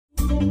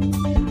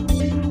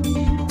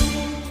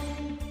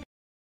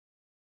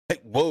Hey,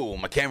 whoa,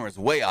 my camera's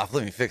way off.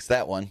 Let me fix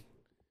that one.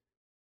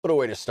 What a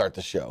way to start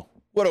the show.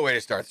 What a way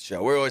to start the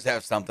show. We always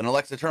have something.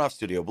 Alexa, turn off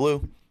Studio Blue.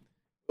 We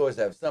always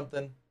have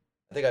something.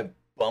 I think I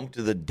bumped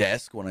the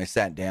desk when I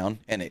sat down,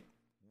 and it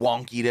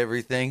wonkied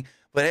everything.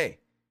 But hey,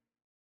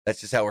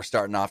 that's just how we're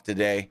starting off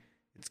today.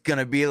 It's going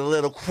to be a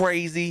little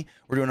crazy.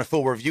 We're doing a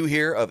full review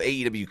here of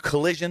AEW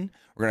Collision.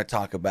 We're going to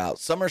talk about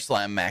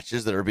SummerSlam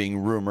matches that are being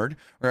rumored.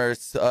 We're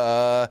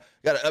got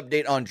an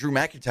update on Drew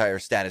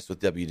McIntyre's status with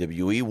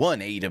WWE.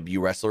 One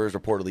AEW wrestler is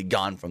reportedly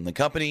gone from the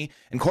company.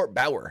 And Court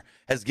Bauer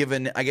has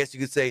given, I guess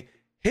you could say,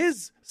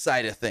 his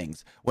side of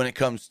things when it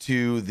comes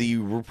to the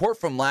report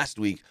from last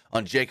week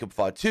on Jacob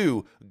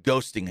Fatu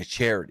ghosting a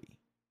charity.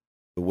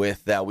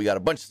 With that, we got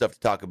a bunch of stuff to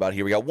talk about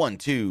here. We got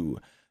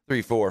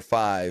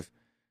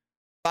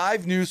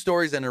 5 news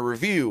stories and a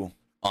review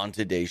on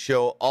today's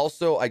show.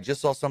 Also, I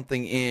just saw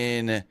something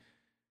in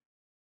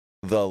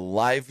the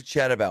live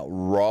chat about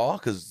Raw,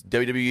 because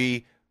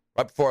WWE,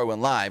 right before I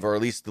went live, or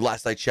at least the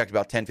last I checked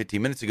about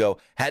 10-15 minutes ago,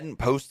 hadn't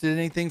posted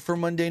anything for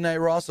Monday Night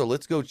Raw. So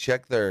let's go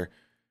check their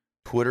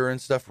Twitter and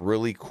stuff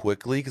really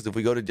quickly, because if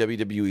we go to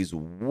WWE's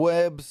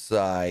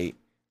website,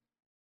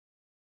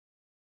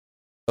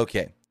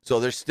 okay,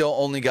 so they're still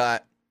only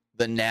got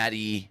the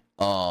Natty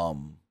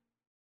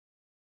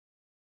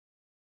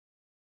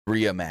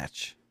Rhea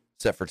match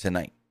set for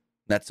tonight.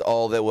 That's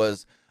all that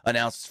was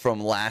announced from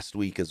last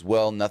week as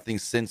well. Nothing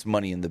since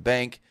Money in the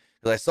Bank.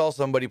 Because I saw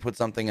somebody put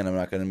something, and I'm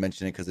not going to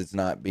mention it because it's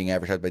not being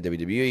advertised by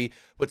WWE,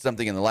 put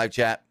something in the live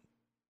chat.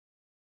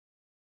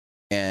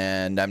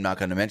 And I'm not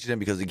going to mention it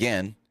because,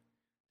 again,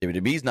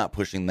 WWE's not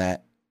pushing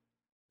that.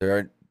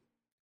 Don't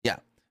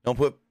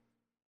put,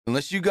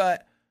 unless you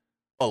got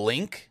a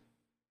link,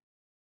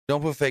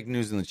 don't put fake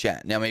news in the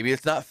chat. Now, maybe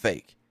it's not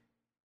fake,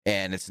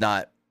 and it's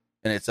a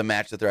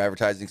match that they're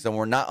advertising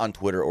somewhere, not on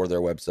Twitter or their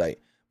website.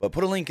 But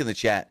put a link in the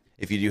chat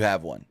if you do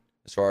have one.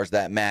 As far as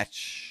that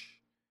match,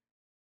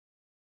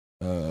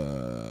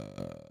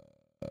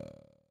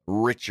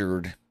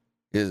 Richard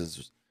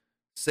is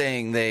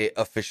saying they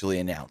officially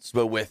announced.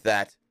 But with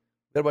that,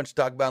 we got a bunch to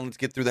talk about, and let's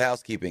get through the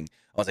housekeeping.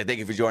 I want to say thank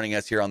you for joining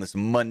us here on this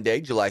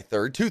Monday, July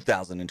 3rd,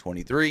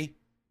 2023.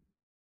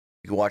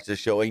 You can watch this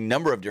show a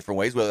number of different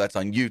ways, whether that's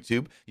on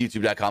YouTube,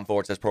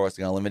 youtube.com/Pro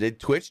Wrestling Unlimited,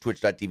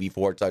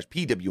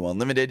 twitch.tv/PW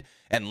Unlimited,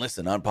 and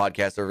listen on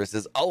podcast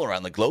services all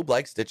around the globe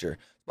like Stitcher,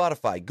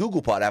 Spotify,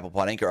 Google Pod, Apple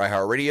Pod, Anchor,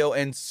 iHeartRadio,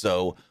 and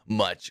so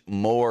much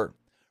more.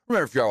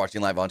 Remember, if you are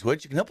watching live on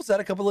Twitch, you can help us out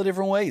a couple of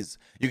different ways.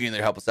 You can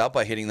either help us out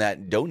by hitting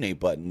that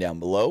donate button down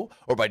below,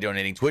 or by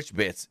donating Twitch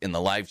bits in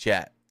the live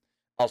chat.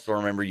 Also,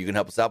 remember, you can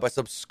help us out by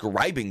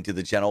subscribing to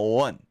the channel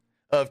one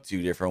of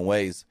 2 different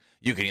ways.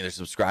 You can either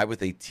subscribe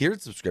with a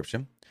tiered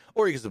subscription,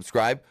 or you can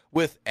subscribe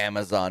with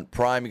Amazon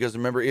Prime, because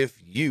remember,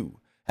 if you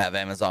have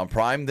Amazon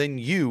Prime, then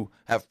you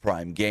have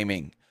Prime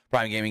Gaming.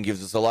 Prime Gaming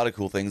gives us a lot of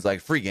cool things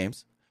like free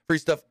games, free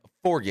stuff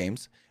for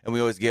games, and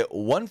we always get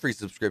 1 free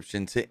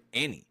subscription to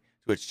any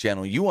Twitch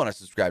channel you want to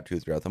subscribe to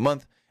throughout the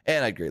month,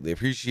 and I'd greatly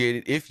appreciate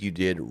it if you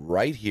did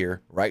right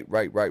here,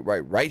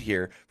 right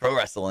here, Pro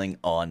Wrestling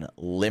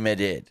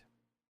Unlimited.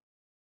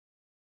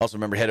 Also,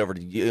 remember, head over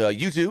to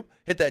YouTube,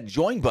 hit that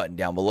join button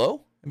down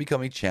below, and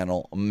become a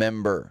channel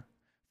member.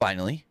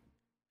 Finally,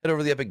 head over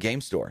to the Epic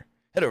Game Store.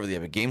 Head over to the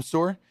Epic Game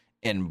Store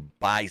and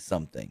buy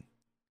something.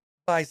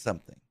 Buy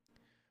something.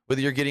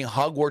 Whether you're getting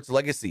Hogwarts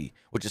Legacy,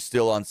 which is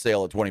still on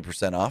sale at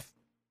 20% off,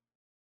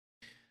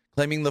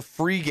 claiming the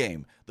free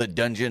game, The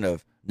Dungeon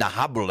of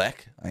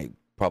Nahabulek, I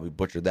probably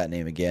butchered that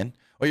name again,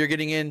 or you're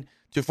getting into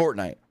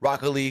Fortnite,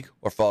 Rocket League,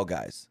 or Fall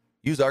Guys.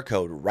 Use our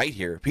code right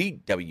here,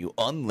 PW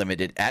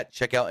Unlimited at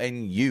checkout,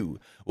 and you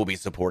will be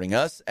supporting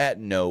us at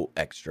no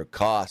extra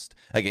cost.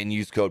 Again,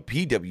 use code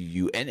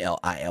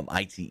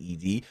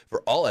PWUNLIMITED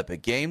for all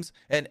Epic Games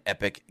and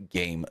Epic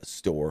Game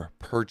Store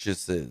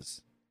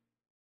purchases.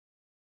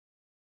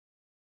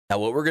 Now,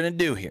 what we're going to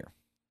do here,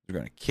 we're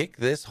going to kick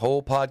this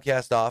whole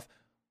podcast off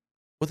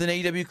with an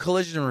AEW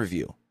Collision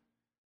review.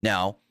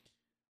 Now,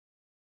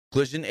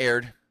 Collision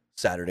aired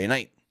Saturday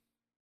night.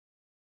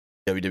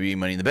 WWE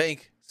Money in the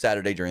Bank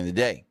Saturday during the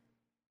day.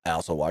 I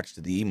also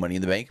watched the Money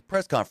in the Bank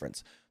press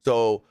conference.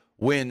 So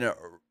when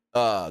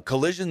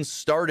Collision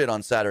started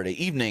on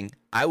Saturday evening,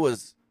 I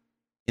was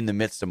in the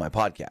midst of my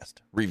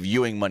podcast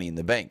reviewing Money in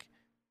the Bank.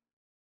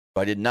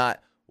 So I did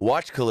not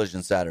watch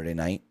Collision Saturday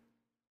night.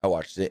 I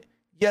watched it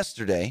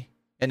yesterday,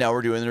 and now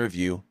we're doing the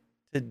review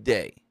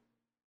today.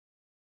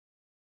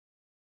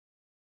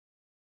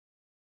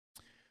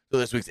 So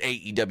this week's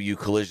AEW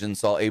Collision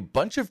saw a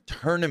bunch of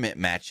tournament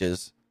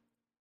matches,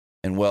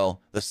 and,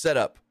 well, the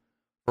setup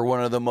for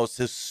one of the most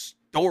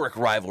historic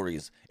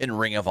rivalries in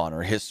Ring of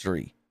Honor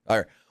history.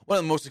 Or one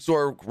of the most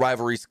historic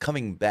rivalries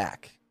coming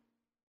back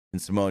in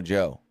Samoa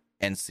Joe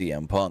and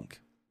CM Punk.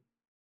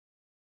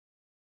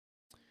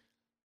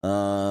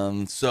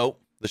 So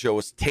the show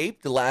was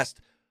taped last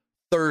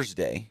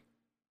Thursday.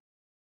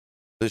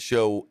 The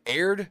show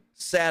aired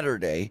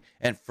Saturday,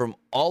 and from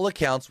all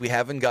accounts, we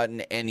haven't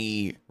gotten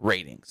any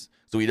ratings.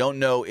 So we don't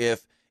know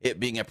if it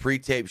being a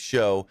pre-taped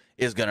show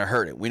is going to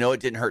hurt it. We know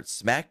it didn't hurt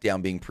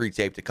SmackDown being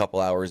pre-taped a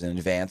couple hours in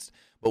advance,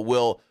 but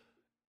will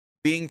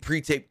being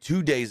pre-taped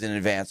 2 days in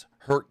advance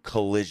hurt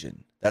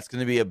Collision? That's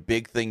going to be a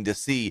big thing to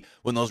see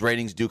when those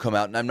ratings do come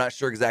out. And I'm not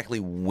sure exactly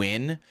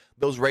when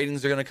those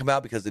ratings are going to come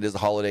out because it is a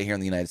holiday here in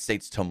the United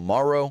States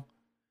tomorrow.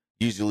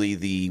 Usually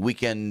the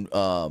weekend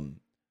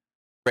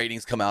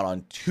ratings come out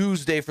on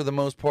Tuesday for the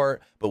most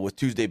part. But with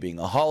Tuesday being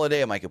a holiday,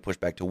 it might get pushed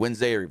back to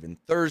Wednesday or even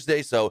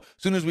Thursday. So as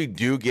soon as we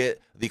do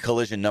get the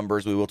Collision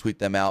numbers, we will tweet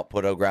them out,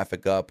 put a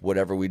graphic up,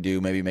 whatever we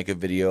do, maybe make a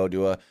video,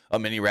 do a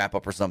mini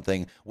wrap-up or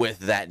something with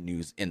that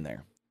news in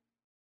there.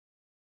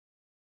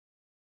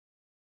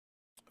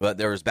 But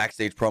there was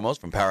backstage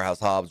promos from Powerhouse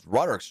Hobbs,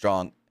 Roderick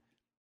Strong,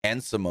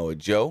 and Samoa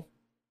Joe.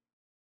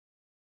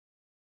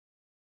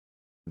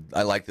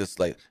 I like this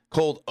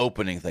cold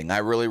opening thing. I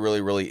really,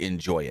 really, really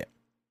enjoy it.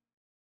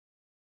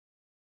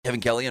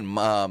 Kevin Kelly and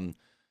Nigel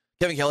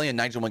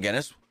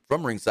McGuinness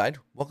from ringside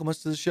welcome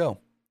us to the show.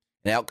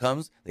 And out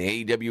comes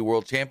the AEW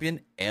World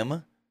Champion,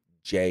 MJF.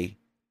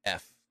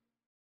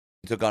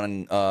 He took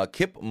on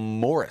Kip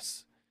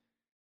Morris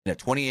in a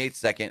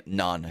 28-second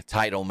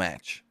non-title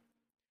match.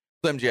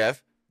 So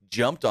MJF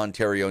jumped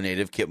Ontario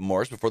native Kip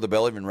Morris before the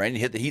bell even rang and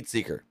hit the heat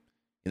seeker.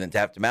 He then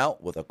tapped him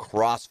out with a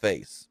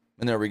crossface.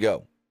 And there we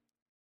go.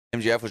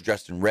 MJF was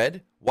dressed in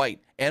red,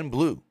 white, and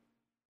blue.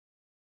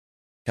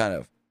 Kind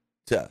of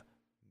to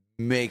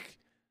make,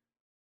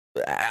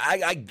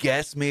 I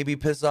guess, maybe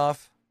piss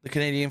off the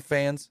Canadian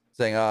fans,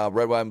 saying,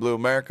 red, white, and blue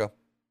America.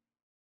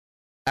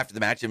 After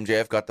the match,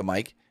 MJF got the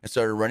mic and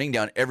started running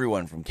down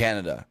everyone from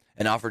Canada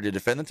and offered to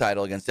defend the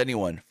title against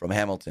anyone from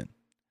Hamilton.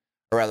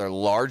 A rather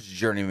large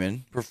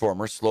journeyman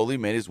performer slowly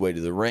made his way to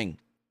the ring,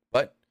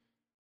 but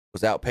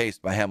was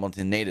outpaced by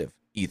Hamilton native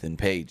Ethan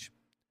Page.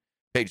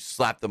 Page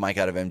slapped the mic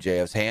out of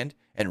MJF's hand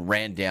and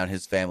ran down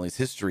his family's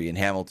history in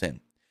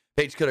Hamilton.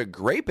 Page cut a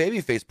great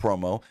babyface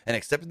promo and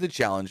accepted the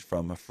challenge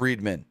from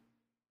Friedman.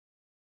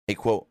 A,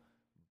 quote,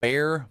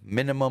 bare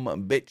minimum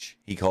bitch,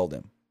 he called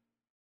him.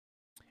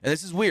 And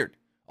this is weird.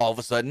 All of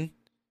a sudden,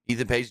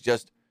 Ethan Page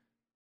just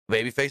a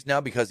babyface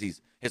now because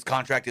his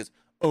contract is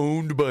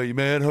owned by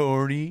Matt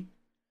Hardy.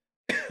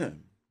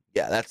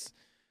 Yeah,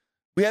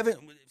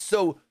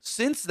 so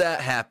since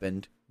that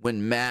happened,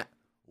 when Matt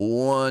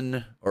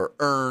won or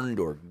earned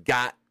or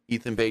got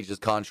Ethan Page's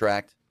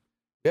contract,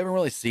 we haven't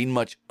really seen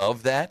much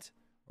of that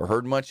or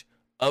heard much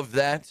of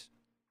that.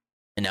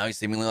 And now he's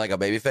seemingly like a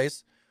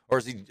babyface, or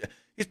is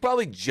he's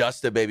probably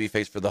just a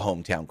babyface for the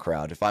hometown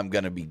crowd, if I'm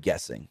going to be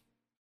guessing.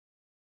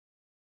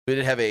 We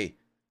did have a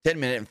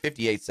 10-minute and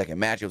 58-second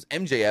match. It was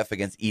MJF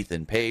against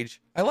Ethan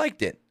Page. I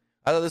liked it.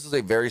 I thought this was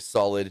a very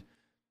solid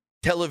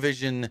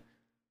television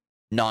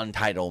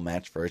non-title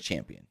match for a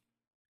champion.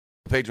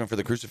 Page went for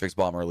the crucifix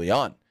bomb early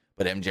on,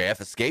 but MJF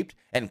escaped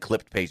and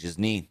clipped Page's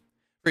knee.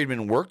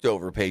 Friedman worked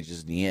over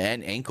Page's knee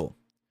and ankle.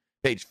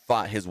 Page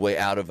fought his way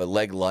out of a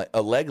leg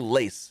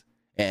lace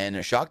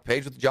and shocked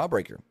Page with a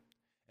jawbreaker.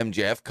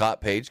 MJF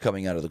caught Page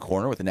coming out of the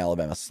corner with an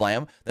Alabama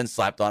slam, then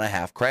slapped on a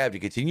half crab to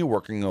continue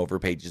working over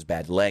Page's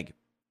bad leg.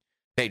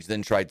 Page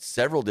then tried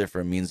several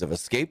different means of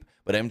escape,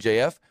 but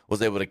MJF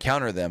was able to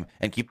counter them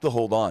and keep the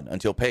hold on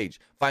until Page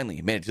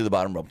finally made it to the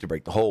bottom rope to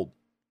break the hold.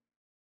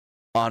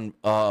 Upon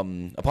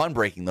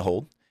breaking the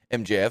hold,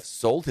 MJF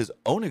sold his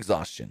own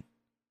exhaustion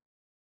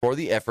for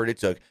the effort it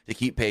took to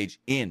keep Page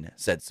in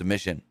said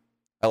submission.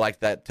 I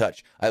like that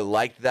touch. I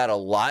liked that a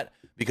lot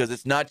because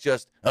it's not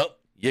just, oh,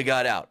 you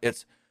got out.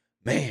 It's,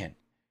 man,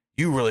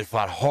 you really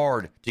fought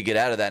hard to get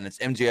out of that. And it's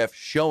MJF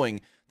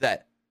showing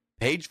that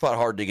Page fought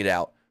hard to get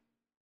out.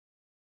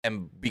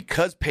 And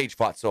because Page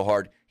fought so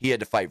hard, he had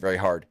to fight very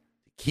hard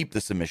to keep the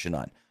submission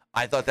on.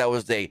 I thought that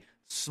was a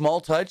small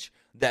touch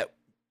that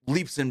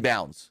leaps and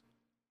bounds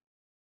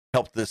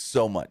helped this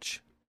so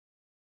much.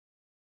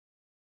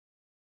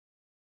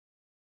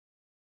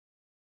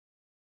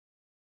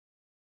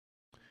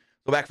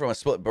 So back from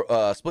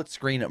a split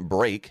screen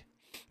break,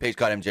 Page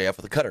caught MJF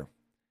with a cutter.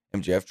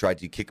 MJF tried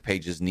to kick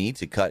Page's knee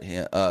to cut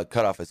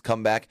off his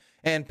comeback,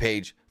 and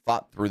Page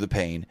fought through the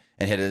pain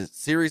and hit a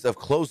series of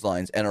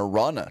clotheslines and a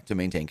rana to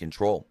maintain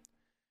control.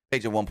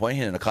 Page at one point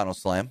hit an Nakano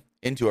slam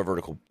into a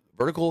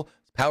vertical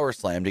power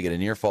slam to get a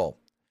near fall.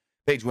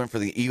 Page went for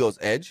the ego's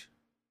edge,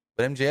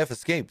 but MJF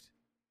escaped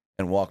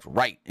and walked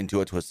right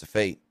into a twist of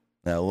fate.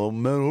 Now a little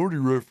Matt Hardy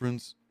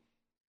reference.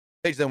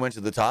 Page then went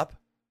to the top,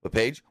 but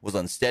Page was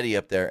unsteady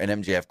up there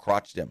and MJF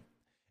crotched him.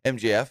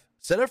 MJF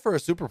set up for a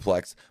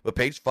superplex, but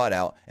Page fought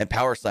out and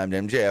power slammed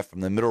MJF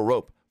from the middle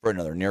rope for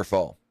another near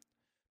fall.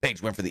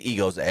 Page went for the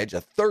ego's edge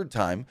a third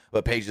time,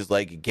 but Page's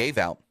leg gave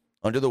out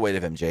under the weight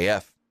of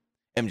MJF.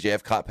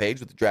 MJF caught Page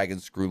with the dragon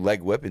screw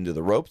leg whip into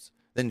the ropes,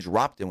 then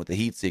dropped him with the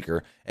heat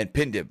seeker and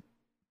pinned him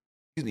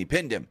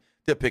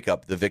to pick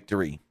up the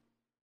victory.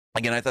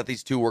 Again, I thought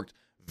these two worked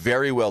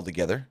very well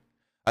together.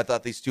 I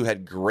thought these two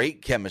had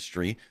great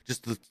chemistry.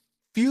 Just the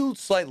few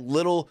slight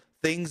little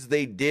things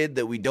they did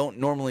that we don't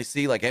normally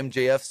see, like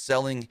MJF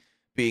selling,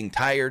 being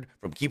tired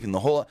from keeping the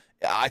whole.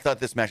 I thought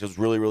this match was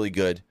really, really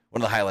good.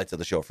 One of the highlights of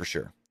the show for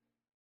sure.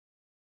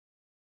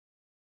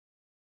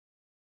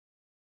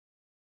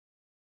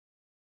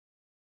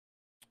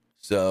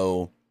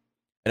 So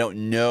I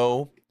don't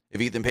know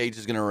if Ethan Page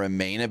is going to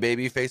remain a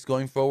babyface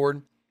going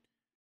forward.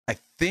 I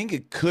think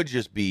it could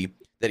just be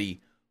that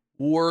he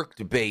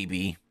worked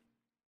baby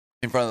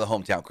in front of the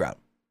hometown crowd.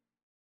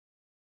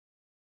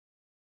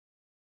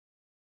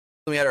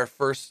 We had our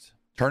first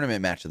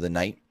tournament match of the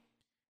night.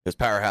 It was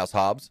Powerhouse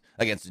Hobbs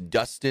against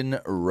Dustin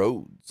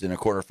Rhodes in a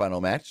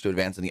quarterfinal match to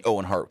advance in the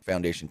Owen Hart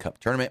Foundation Cup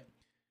tournament.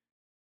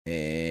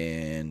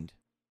 And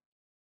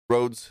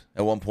Rhodes,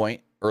 at one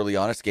point early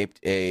on, escaped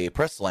a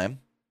press slam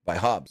by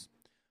Hobbs.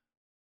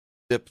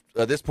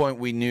 At this point,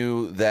 we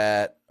knew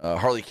that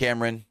Harley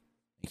Cameron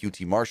and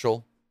QT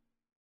Marshall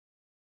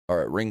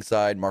are at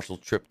ringside. Marshall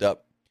tripped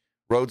up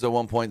Rhodes at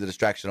one point. The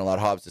distraction allowed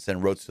Hobbs to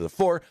send Rhodes to the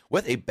floor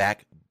with a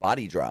back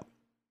body drop.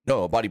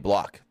 No, a body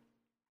block.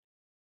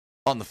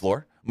 On the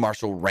floor,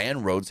 Marshall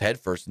ran Rhodes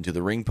headfirst into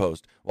the ring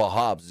post, while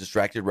Hobbs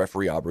distracted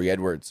referee Aubrey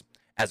Edwards.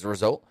 As a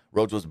result,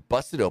 Rhodes was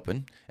busted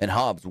open, and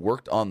Hobbs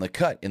worked on the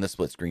cut in the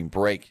split-screen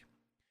break.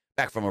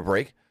 Back from a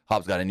break,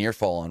 Hobbs got a near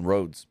fall on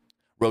Rhodes.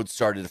 Rhodes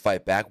started to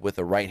fight back with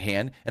a right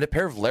hand and a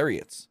pair of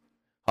lariats.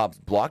 Hobbs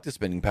blocked a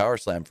spinning power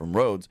slam from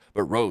Rhodes,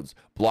 but Rhodes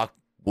blocked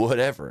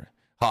whatever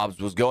Hobbs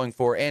was going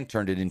for and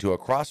turned it into a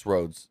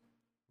crossroads.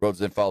 Rhodes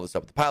then followed this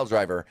up with a pile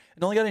driver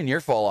and only got a near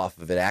fall off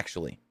of it,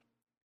 actually.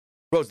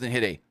 Rhodes then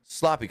hit a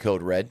sloppy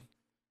code red.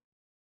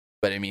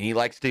 But, I mean, he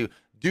likes to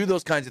do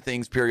those kinds of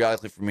things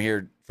periodically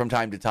from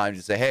time to time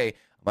to say, hey, I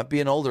might be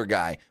an older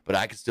guy, but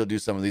I can still do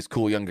some of these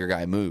cool younger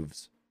guy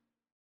moves.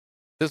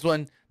 This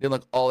one didn't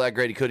look all that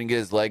great. He couldn't get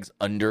his legs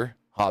under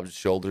Hobbs'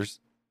 shoulders.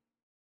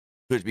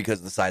 Which because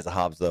of the size of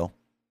Hobbs, though.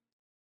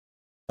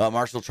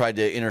 Marshall tried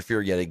to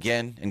interfere yet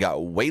again and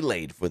got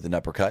waylaid with an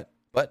uppercut,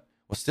 but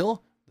the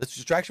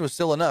distraction was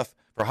still enough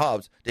for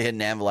Hobbs to hit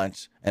an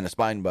avalanche and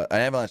an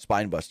avalanche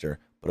spine buster,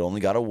 but only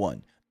got a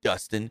 1.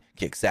 Dustin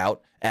kicks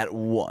out at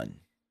 1.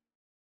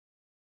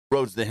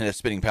 Rhodes then hit a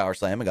spinning power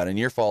slam and got a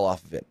near fall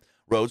off of it.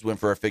 Rhodes went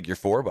for a figure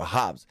 4, but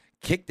Hobbs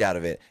kicked out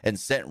of it and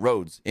sent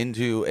Rhodes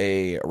into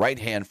a right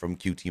hand from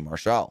QT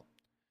Marshall.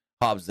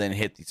 Hobbs then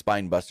hit the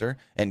spine buster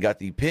and got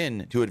the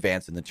pin to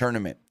advance in the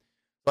tournament.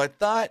 So I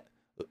thought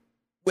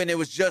when it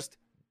was just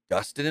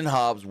Dustin and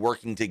Hobbs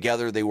working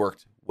together, they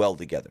worked well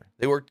together.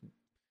 They worked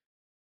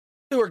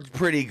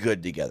pretty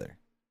good together.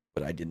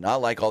 But I did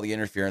not like all the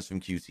interference from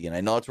QT. And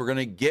I know that's what we're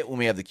going to get when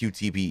we have the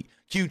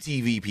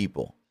QTV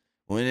people.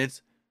 When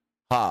it's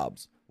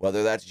Hobbs,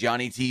 whether that's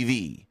Johnny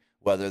TV,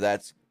 whether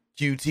that's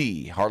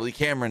QT, Harley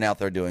Cameron out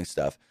there doing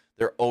stuff,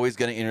 they're always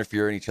going to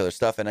interfere in each other's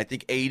stuff. And I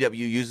think AEW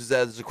uses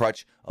that as a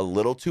crutch a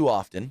little too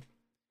often.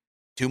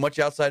 Too much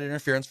outside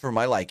interference for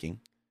my liking.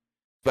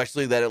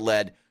 Especially that it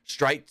led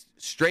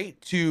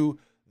straight to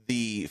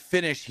the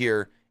finish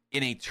here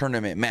in a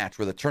tournament match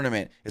where the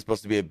tournament is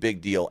supposed to be a big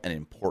deal and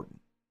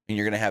important. And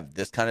you're going to have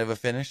this kind of a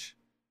finish.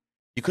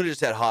 You could have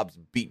just had Hobbs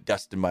beat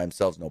Dustin by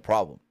himself, no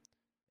problem.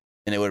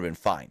 And it would have been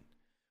fine.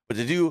 But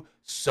to do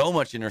so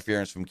much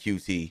interference from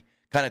QT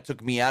kind of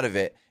took me out of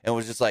it and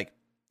was just like,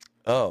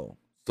 oh,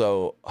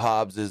 so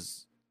Hobbs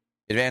is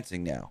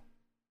advancing now.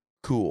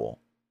 Cool.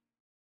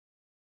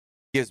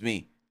 Gives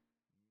me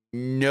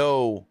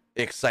no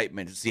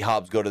excitement to see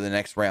Hobbs go to the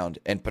next round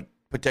and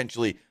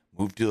potentially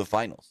move to the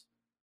finals.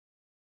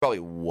 Probably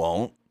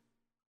won't.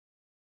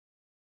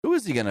 Who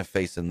is he going to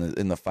face in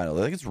the final?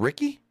 I think it's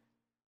Ricky?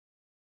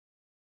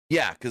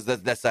 Yeah, because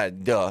that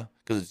side, duh.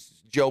 Because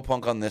it's Joe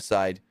Punk on this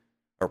side,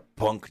 or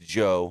Punk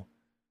Joe,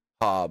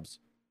 Hobbs,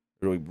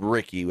 or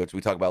Ricky, which we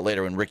talk about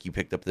later when Ricky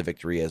picked up the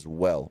victory as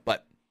well.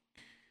 But,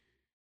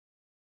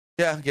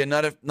 yeah, again,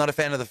 not a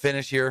fan of the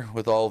finish here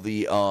with all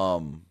the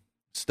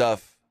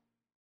stuff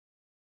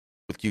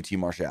with QT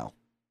Marshall.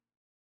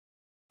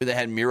 We then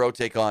had Miro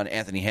take on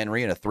Anthony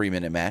Henry in a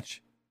 3-minute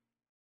match.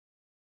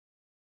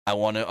 I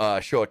want to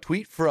show a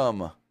tweet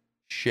from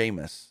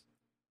Sheamus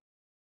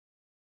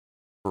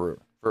for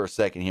a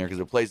second here because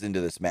it plays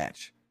into this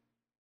match.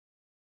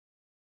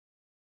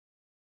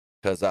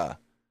 Because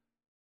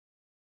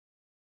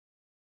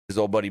his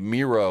old buddy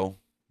Miro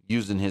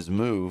using his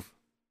move.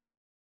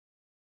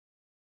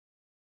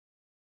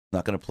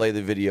 Not going to play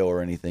the video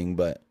or anything,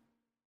 but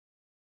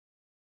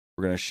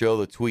we're going to show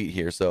the tweet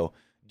here. So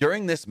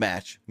during this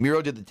match,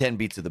 Miro did the 10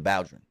 beats of the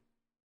Bowdrin.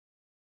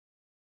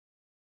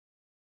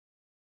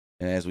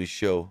 And as we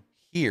show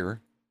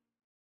here,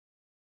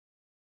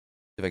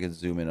 if I can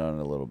zoom in on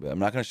it a little bit. I'm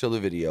not going to show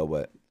the video,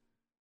 but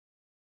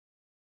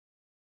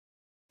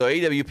so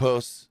AEW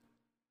posts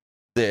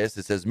this.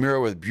 It says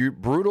Miro with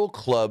brutal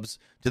clubs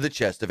to the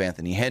chest of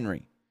Anthony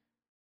Henry.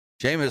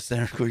 Sheamus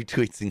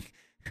retweets.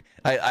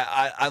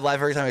 I laugh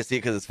every time I see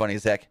it because it's funny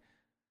as heck.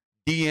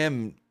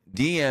 DM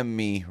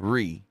me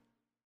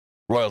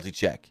royalty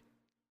check.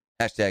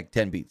 Hashtag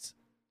 10 beats.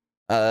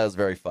 That was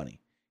very funny.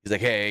 He's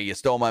like, hey, you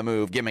stole my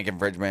move. Gimmick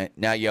infringement.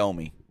 Now you owe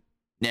me.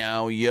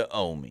 Now you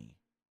owe me.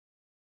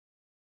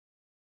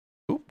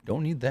 Oop,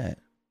 don't need that.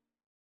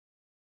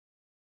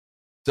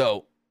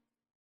 So,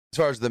 as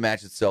far as the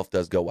match itself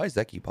does go, why does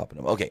that keep popping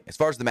up? Okay, as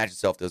far as the match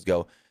itself does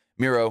go,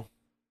 Miro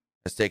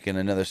has taken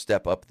another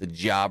step up the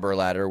jobber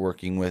ladder,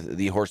 working with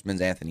the Horseman's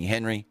Anthony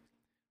Henry,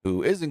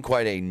 who isn't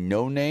quite a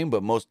no-name,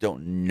 but most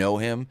don't know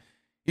him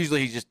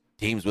Usually he just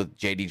teams with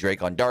JD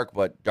Drake on Dark,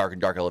 but Dark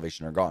and Dark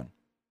Elevation are gone.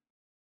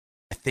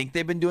 I think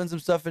they've been doing some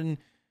stuff in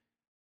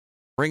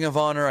Ring of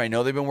Honor. I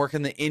know they've been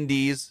working the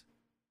indies,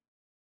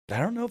 but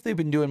I don't know if they've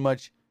been doing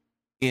much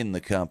in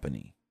the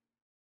company.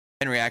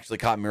 Henry actually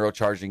caught Miro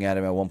charging at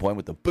him at one point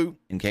with a boot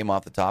and came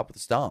off the top with a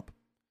stomp.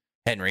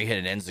 Henry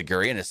hit an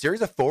enziguri and a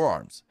series of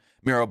forearms.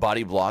 Miro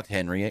body blocked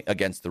Henry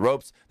against the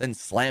ropes, then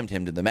slammed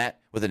him to the mat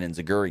with an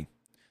enziguri.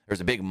 There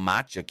was a big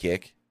matcha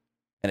kick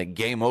and a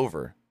game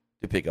over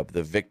to pick up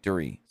the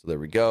victory. So there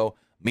we go.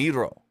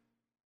 Miro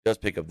does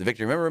pick up the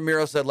victory. Remember what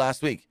Miro said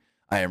last week?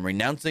 I am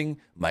renouncing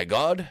my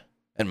God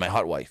and my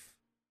hot wife.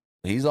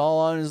 He's all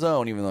on his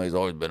own, even though he's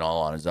always been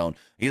all on his own.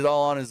 He's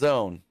all on his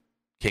own,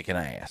 kicking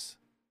ass.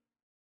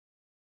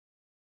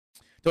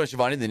 Tony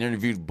Schiavone then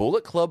interviewed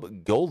Bullet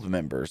Club Gold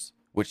members,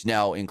 which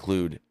now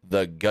include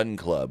the Gun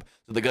Club.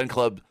 So the Gun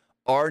Club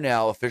are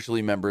now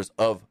officially members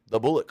of the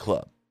Bullet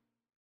Club.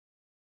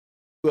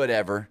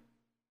 Whatever.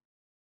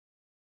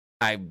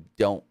 I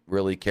don't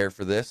really care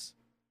for this.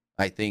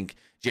 I think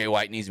Jay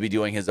White needs to be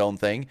doing his own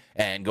thing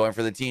and going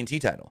for the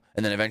TNT title,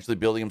 and then eventually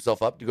building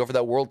himself up to go for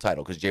that world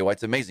title, because Jay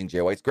White's amazing.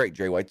 Jay White's great.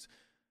 Jay White's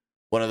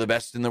one of the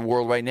best in the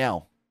world right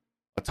now.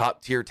 A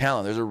top-tier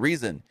talent. There's a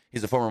reason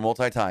he's a former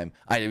multi-time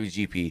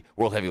IWGP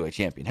World Heavyweight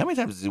Champion. How many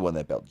times has he won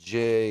that belt?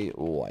 Jay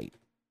White.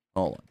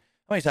 Hold on.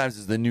 How many times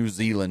has the New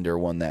Zealander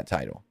won that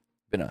title?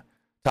 Been a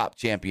top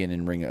champion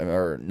in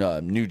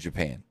New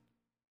Japan.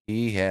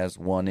 He has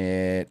won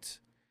it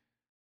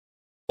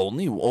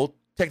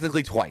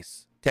technically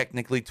twice.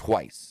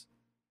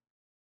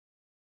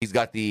 He's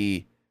got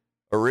the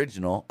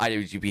original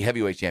IWGP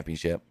Heavyweight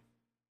Championship.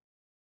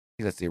 I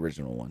think that's the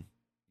original one.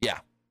 Yeah,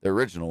 the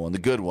original one, the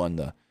good one,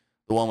 the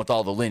one with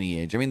all the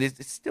lineage. I mean,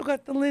 it's still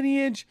got the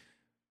lineage.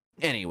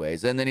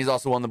 Anyways, and then he's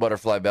also won the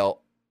Butterfly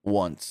belt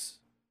once.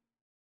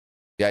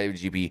 The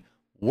IWGP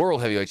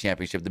World Heavyweight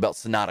Championship, the belt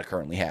Sonata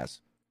currently has.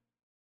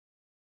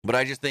 But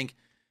I just think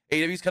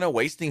AEW's kind of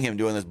wasting him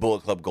doing this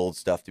Bullet Club Gold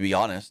stuff, to be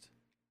honest.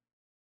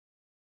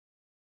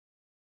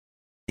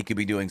 He could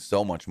be doing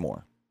so much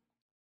more.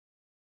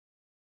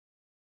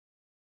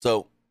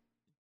 So,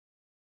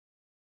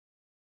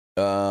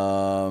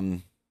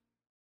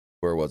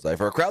 where was I?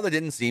 For a crowd that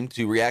didn't seem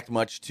to react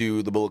much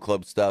to the Bullet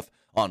Club stuff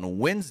on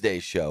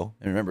Wednesday's show,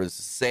 and remember, it's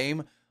the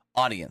same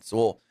audience,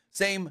 well,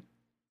 same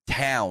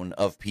town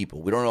of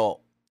people. We don't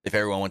know if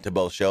everyone went to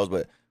both shows,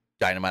 but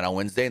Dynamite on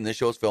Wednesday, and this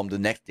show was filmed the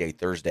next day,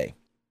 Thursday.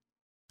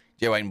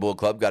 Jay White and Bullet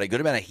Club got a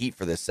good amount of heat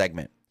for this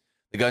segment.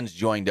 The Guns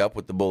joined up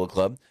with the Bullet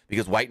Club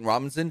because White and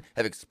Robinson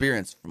have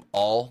experience from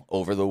all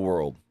over the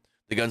world.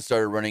 The Guns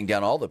started running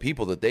down all the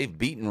people that they've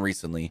beaten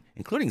recently,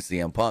 including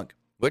CM Punk,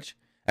 which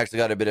actually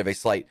got a bit of a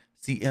slight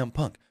CM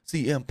Punk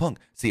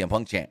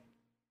chant.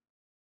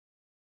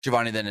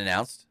 Schiavone then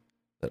announced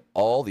that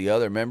all the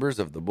other members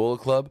of the Bullet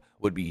Club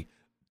would be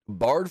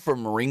barred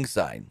from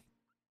ringside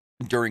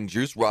during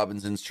Juice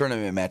Robinson's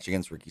tournament match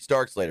against Ricky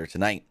Starks later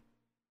tonight.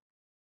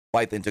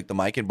 White then took the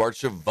mic and barred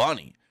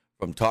Schiavone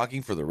from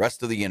talking for the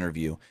rest of the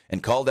interview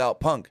and called out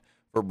Punk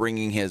for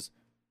bringing his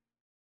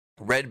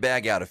red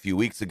bag out a few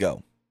weeks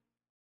ago.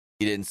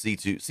 He didn't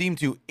seem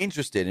too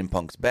interested in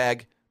Punk's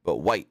bag, but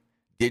White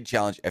did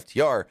challenge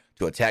FTR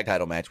to a tag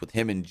title match with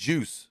him and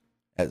Juice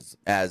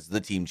as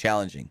the team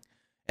challenging.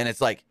 And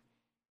it's like,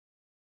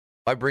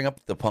 if I bring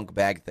up the Punk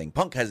bag thing,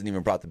 Punk hasn't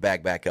even brought the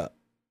bag back up.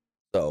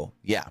 So,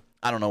 yeah,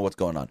 I don't know what's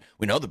going on.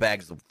 We know the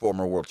bag's the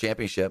former world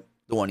championship,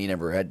 the one he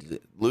never had to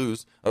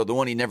lose, or the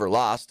one he never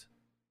lost.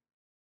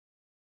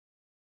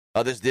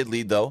 This did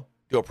lead, though,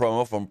 to a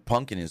promo from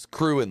Punk and his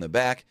crew in the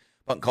back.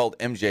 Punk called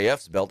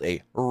MJF's belt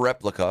a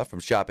replica from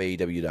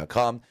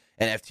ShopAEW.com,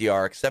 and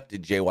FTR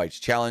accepted Jay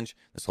White's challenge.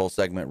 This whole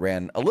segment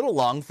ran a little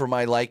long for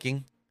my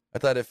liking. I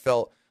thought it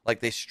felt like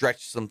they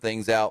stretched some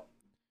things out.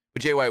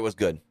 But Jay White was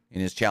good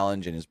in his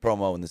challenge and his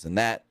promo and this and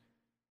that.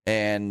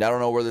 And I don't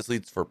know where this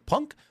leads for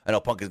Punk. I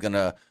know Punk is going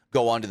to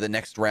go on to the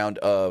next round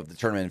of the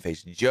tournament and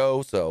face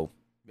Joe, so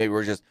maybe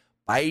we're just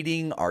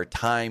biding our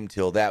time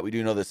till that. We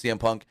do know that CM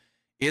Punk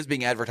is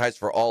being advertised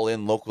for All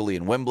In locally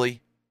in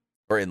Wembley,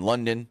 or in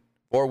London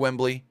or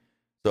Wembley.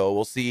 So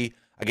we'll see,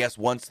 I guess,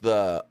 once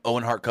the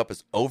Owen Hart Cup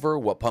is over,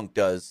 what Punk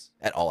does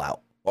at All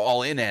Out. Well,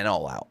 All In and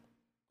All Out.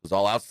 Because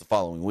All Out's the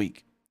following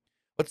week.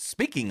 But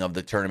speaking of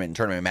the tournament and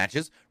tournament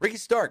matches, Ricky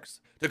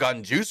Starks took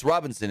on Juice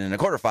Robinson in a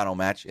quarterfinal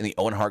match in the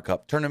Owen Hart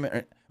Cup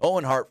tournament,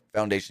 Owen Hart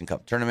Foundation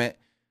Cup tournament,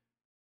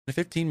 in a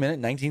 15-minute,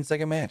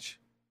 19-second match.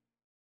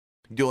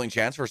 Dueling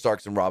chants for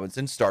Starks and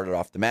Robinson started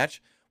off the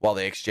match while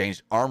they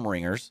exchanged arm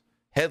wringers,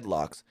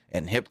 headlocks,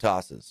 and hip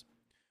tosses.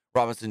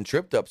 Robinson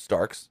tripped up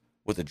Starks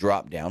with a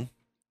drop down.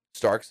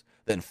 Starks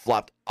then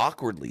flopped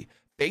awkwardly,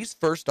 face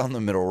first on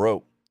the middle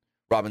rope.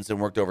 Robinson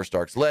worked over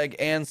Starks' leg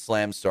and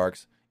slammed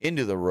Starks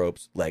into the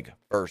ropes leg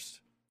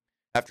first.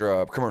 After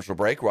a commercial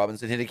break,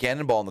 Robinson hit a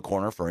cannonball in the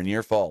corner for a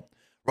near fall.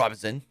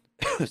 Robinson,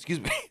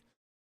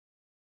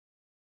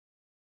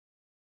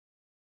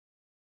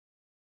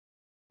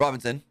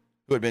 Robinson,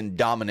 who had been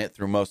dominant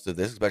through most of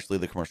this, especially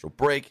the commercial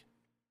break,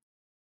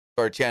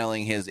 started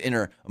channeling his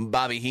inner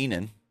Bobby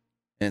Heenan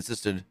and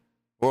insisted,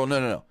 well,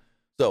 no.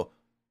 So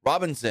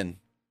Robinson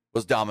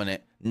was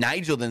dominant.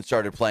 Nigel then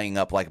started playing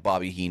up like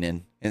Bobby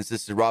Heenan and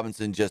insisted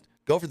Robinson just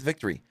go for the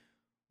victory.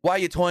 Why are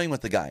you toying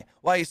with the guy?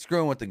 Why are you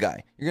screwing with the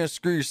guy? You're going to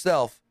screw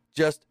yourself.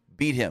 Just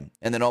beat him.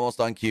 And then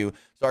almost on cue,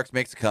 Starks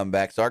makes a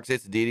comeback. Starks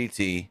hits the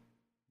DDT.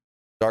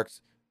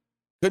 Starks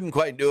couldn't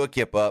quite do a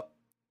kip up,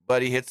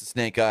 but he hits the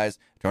snake eyes.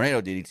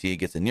 Tornado DDT,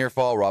 gets a near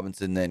fall.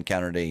 Robinson then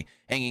countered a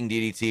hanging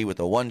DDT with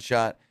a one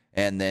shot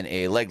and then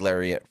a leg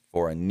lariat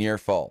for a near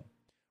fall.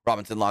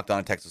 Robinson locked on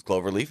a Texas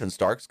Cloverleaf, and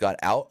Starks got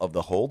out of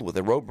the hold with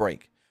a rope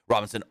break.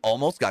 Robinson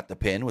almost got the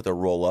pin with a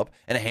roll-up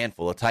and a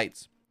handful of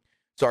tights.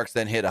 Starks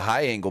then hit a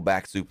high-angle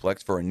back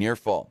suplex for a near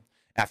fall.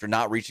 After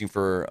not reaching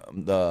for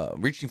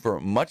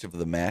much of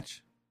the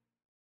match,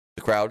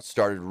 the crowd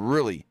started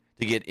really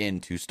to get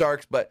into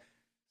Starks, but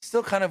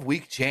still kind of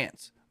weak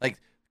chance. Like,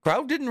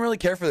 crowd didn't really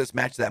care for this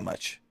match that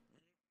much.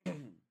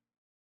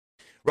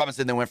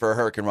 Robinson then went for a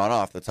Hurricane Run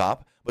off the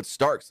top, but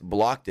Starks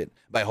blocked it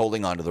by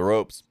holding onto the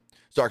ropes.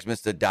 Starks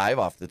missed a dive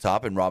off the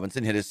top, and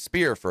Robinson hit his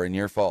spear for a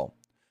near fall.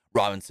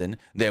 Robinson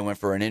then went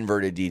for an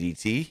inverted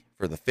DDT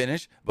for the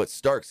finish, but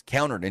Starks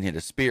countered and hit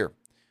a spear.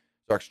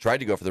 Starks tried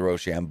to go for the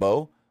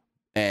Rochambeau,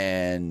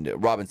 and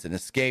Robinson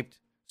escaped.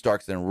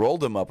 Starks then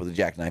rolled him up with a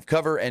jackknife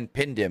cover and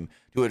pinned him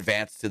to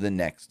advance to the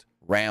next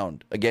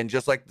round. Again,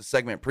 just like the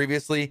segment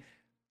previously,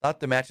 thought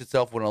the match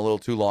itself went a little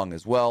too long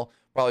as well.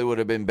 Probably would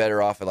have been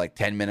better off at like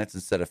 10 minutes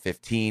instead of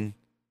 15.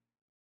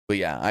 But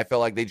yeah, I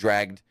felt like they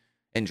dragged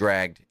and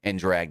dragged and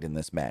dragged in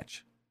this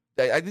match.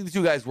 I think the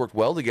two guys worked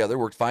well together,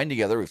 worked fine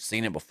together. We've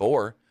seen it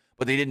before,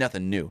 but they did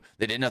nothing new.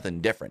 They did nothing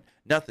different.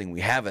 Nothing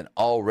we haven't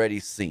already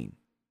seen.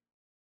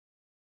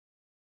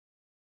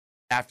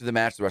 After the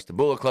match, the rest of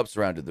Bullet Club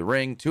surrounded the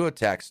ring to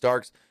attack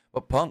Starks,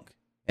 but Punk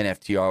and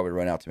FTR would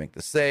run out to make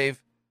the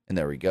save, and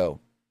there we go.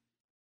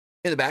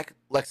 In the back,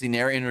 Lexi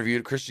Nair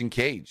interviewed Christian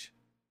Cage.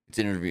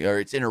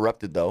 It's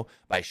interrupted, though,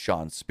 by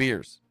Shawn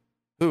Spears,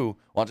 who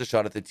wants a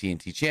shot at the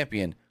TNT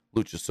champion,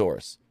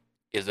 Luchasaurus.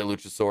 Is it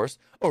Luchasaurus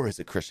or is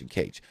it Christian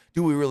Cage?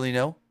 Do we really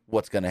know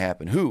what's going to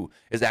happen? Who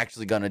is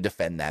actually going to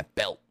defend that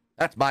belt?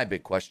 That's my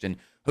big question.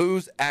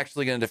 Who's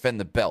actually going to defend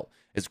the belt?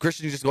 Is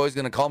Christian just always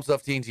going to call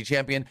himself TNT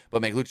champion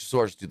but make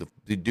Luchasaurus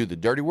do the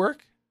dirty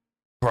work?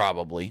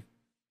 Probably.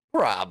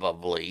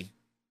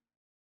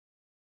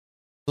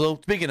 So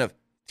speaking of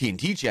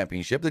TNT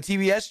championship, the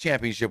TBS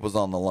championship was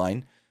on the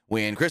line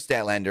when Chris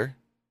Statlander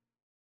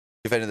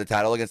defended the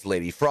title against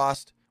Lady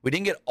Frost. We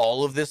didn't get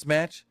all of this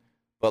match,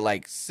 but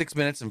like 6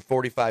 minutes and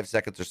 45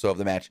 seconds or so of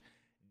the match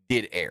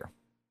did air.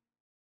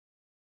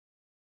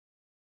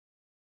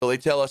 So they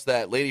tell us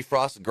that Lady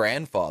Frost's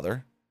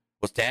grandfather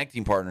was tag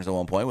team partners at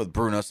one point with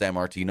Bruno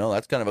Sammartino.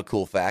 That's kind of a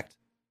cool fact.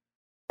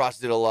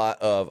 Frost did a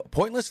lot of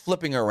pointless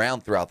flipping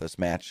around throughout this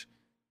match,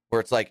 where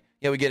it's like,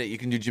 yeah, we get it. You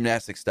can do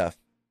gymnastic stuff.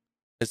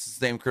 It's the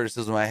same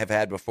criticism I have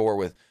had before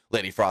with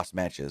Lady Frost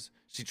matches.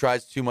 She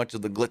tries too much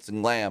of the glitz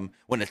and glam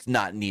when it's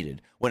not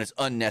needed, when it's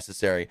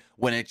unnecessary,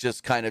 when it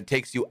just kind of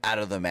takes you out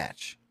of the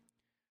match.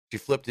 She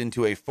flipped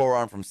into a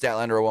forearm from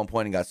Statlander at one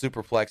point and got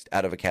superplexed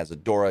out of a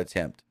Cazadora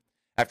attempt.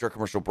 After a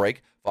commercial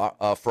break,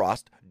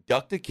 Frost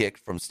ducked a kick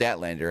from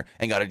Statlander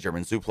and got a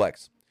German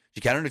suplex.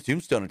 She countered a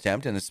tombstone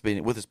attempt and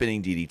with a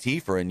spinning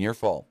DDT for a near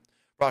fall.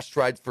 Frost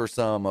tried for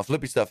some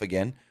flippy stuff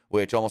again,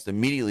 which almost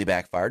immediately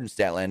backfired, and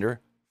Statlander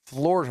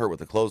floored her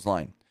with a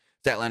clothesline.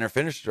 Statlander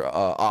finished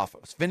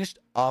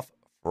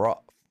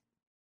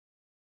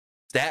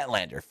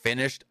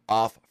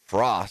off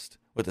Frost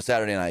with the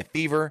Saturday Night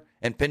Fever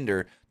and pinned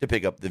her to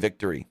pick up the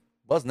victory.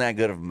 Wasn't that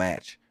good of a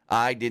match.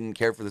 I didn't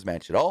care for this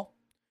match at all.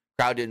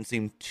 Crowd didn't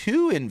seem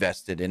too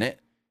invested in it.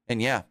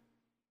 And yeah,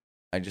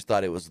 I just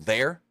thought it was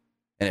there.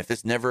 And if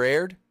this never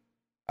aired,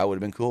 I would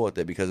have been cool with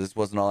it because this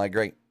wasn't all that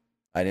great.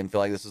 I didn't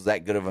feel like this was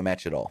that good of a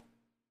match at all.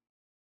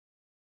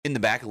 In the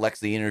back,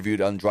 Lexi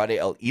interviewed Andrade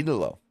El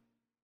Idolo,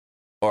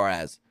 or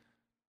as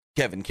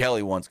Kevin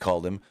Kelly once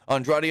called him,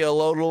 Andrade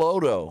El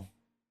Odo.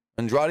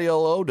 Andrade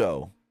El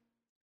Odo.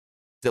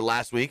 Said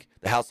last week,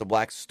 the House of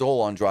Black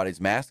stole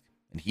Andrade's mask,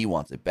 and he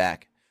wants it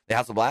back. The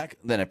House of Black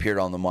then appeared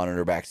on the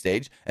monitor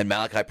backstage, and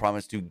Malachi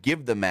promised to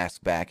give the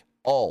mask back,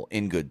 all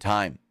in good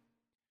time.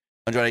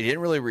 Andrade didn't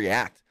really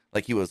react,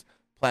 like he was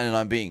planning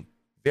on being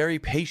very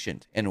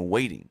patient and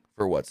waiting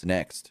for what's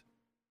next.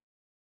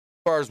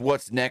 As far as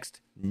what's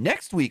next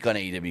week on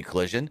AEW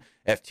Collision,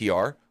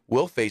 FTR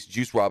will face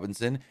Juice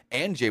Robinson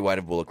and Jay White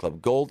of Bullet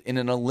Club Gold in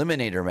an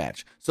eliminator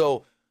match.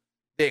 So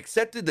they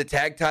accepted the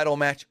tag title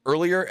match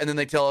earlier, and then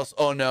they tell us,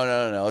 oh,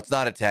 no, it's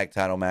not a tag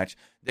title match.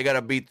 They got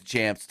to beat the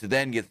champs to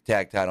then get the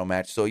tag title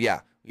match. So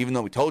yeah, even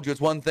though we told you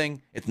it's one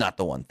thing, it's not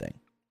the one thing.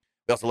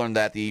 We also learned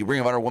that the Ring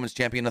of Honor Women's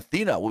Champion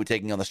Athena will be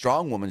taking on the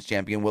Strong Women's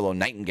Champion Willow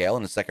Nightingale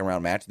in a second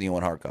round match in the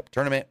Owen Hart Cup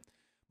tournament.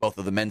 Both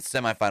of the men's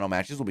semifinal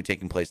matches will be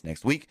taking place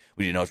next week.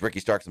 We do know it's Ricky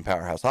Starks and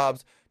Powerhouse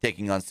Hobbs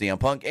taking on CM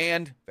Punk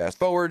and, fast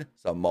forward,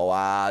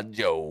 Samoa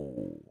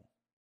Joe.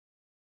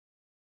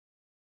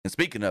 And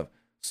speaking of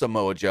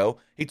Samoa Joe,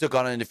 he took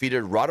on and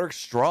defeated Roderick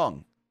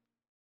Strong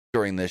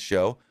during this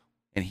show,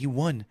 and he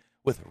won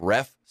with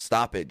ref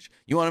stoppage.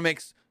 You want to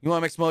make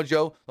Samoa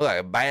Joe look like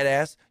a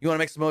badass? You want to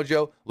make Samoa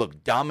Joe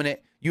look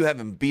dominant? You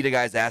haven't beat a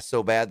guy's ass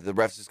so bad that the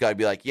refs just got to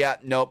be like, yeah,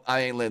 nope,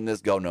 I ain't letting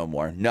this go no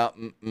more. No,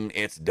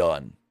 it's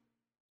done.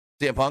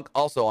 CM Punk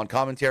also on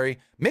commentary.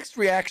 Mixed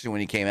reaction when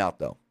he came out,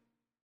 though,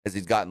 as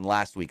he's gotten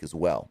last week as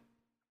well.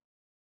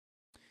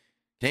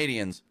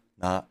 Canadians,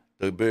 not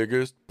the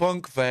biggest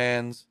Punk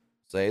fans.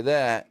 Say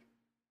that.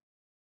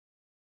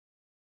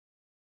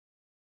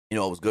 You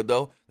know what was good,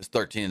 though? This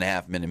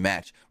 13.5-minute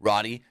match.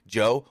 Roddy,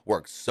 Joe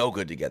worked so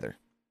good together.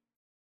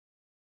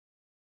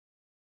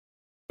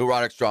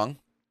 Roderick Strong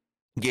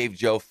gave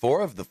Joe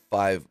 4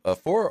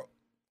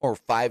 or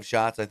 5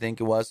 shots, I think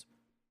it was.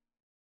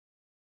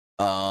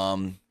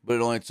 But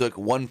it only took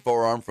one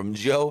forearm from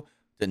Joe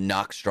to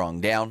knock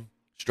Strong down.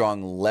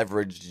 Strong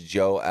leveraged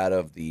Joe out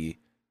to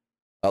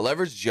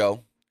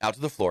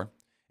the floor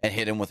and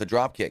hit him with a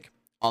drop kick.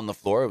 On the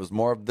floor, it was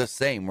more of the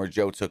same, where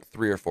Joe took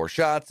 3 or 4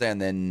 shots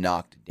and then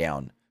knocked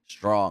down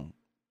Strong.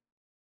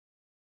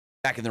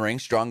 Back in the ring,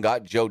 Strong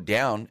got Joe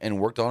down and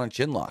worked on a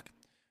chin lock.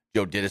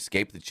 Joe did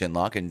escape the chin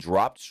lock and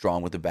dropped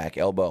Strong with a back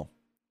elbow.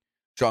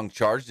 Strong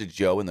charged at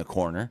Joe in the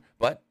corner,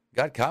 but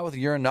got caught with a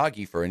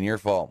Uranagi for a near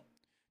fall.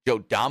 Joe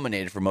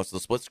dominated for most of the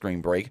split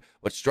screen break,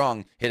 but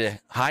Strong hit a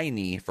high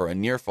knee for a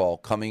near fall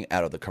coming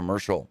out of the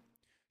commercial.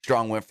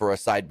 Strong went for a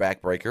side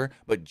backbreaker,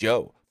 but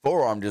Joe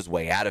forearmed his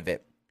way out of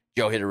it.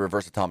 Joe hit a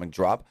reverse atomic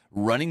drop,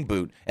 running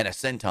boot, and a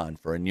senton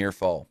for a near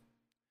fall.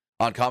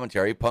 On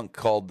commentary, Punk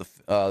called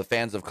the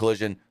fans of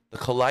Collision the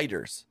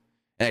Colliders.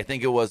 And I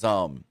think it was,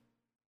 Kevin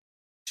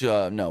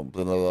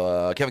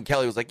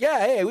Kelly was like, yeah,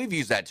 hey, we've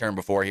used that term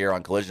before here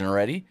on Collision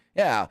already.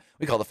 Yeah,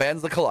 we call the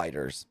fans the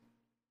Colliders.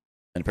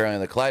 And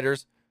apparently the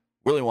Colliders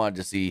really wanted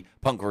to see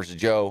Punk versus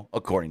Joe,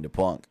 according to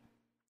Punk.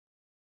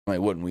 I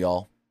mean, wouldn't we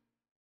all?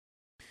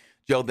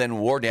 Joe then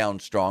wore down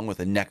Strong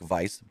with a neck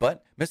vice,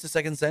 but missed a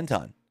second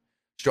senton.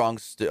 Strong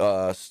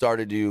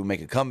started to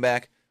make a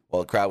comeback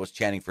while the crowd was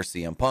chanting for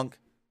CM Punk.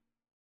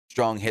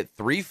 Strong hit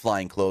 3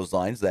 flying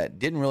clotheslines that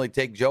didn't really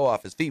take Joe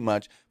off his feet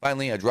much.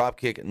 Finally, a drop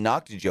kick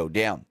knocked Joe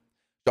down.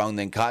 Strong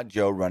then caught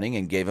Joe running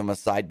and gave him a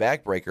side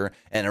backbreaker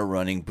and a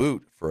running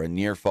boot for a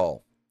near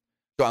fall.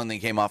 Strong then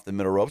came off the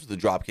middle ropes with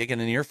a drop kick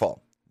and a near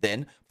fall.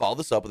 Then followed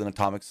this up with an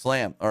atomic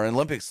slam or an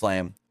Olympic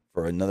slam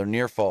for another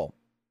near fall.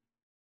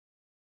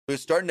 He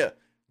was starting to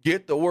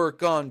get the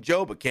work on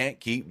Joe, but can't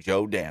keep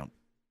Joe down.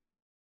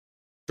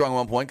 Strong at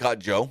one point caught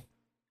Joe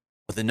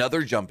with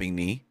another jumping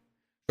knee.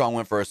 Strong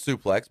went for a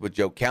suplex, but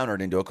Joe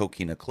countered into a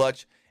coquina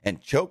clutch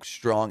and choked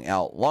Strong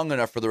out long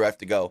enough for the ref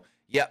to go,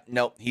 yep,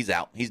 nope, he's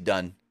out. He's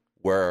done.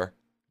 We're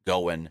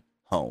going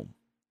home.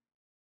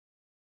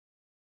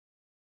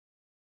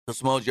 So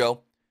Samoa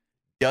Joe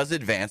does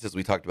advance, as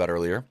we talked about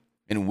earlier,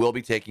 and will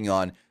be taking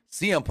on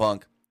CM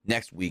Punk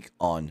next week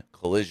on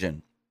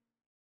Collision.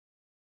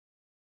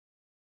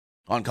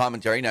 On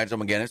commentary, Nigel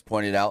McGuinness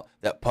pointed out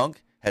that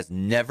Punk has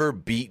never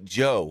beat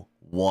Joe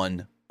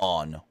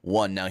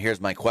 1-on-1. Now, here's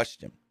my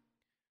question.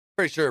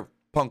 Pretty sure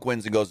Punk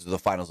wins and goes to the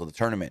finals of the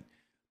tournament.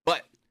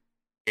 But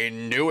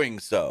in doing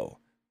so,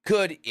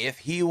 could, if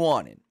he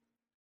wanted,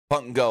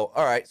 Punk go,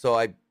 all right, so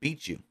I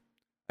beat you.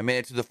 I made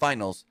it to the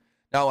finals.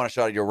 Now I want a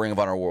shot at your Ring of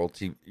Honor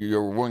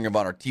your Ring of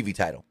Honor TV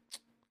title.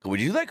 Could we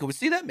do that? Could we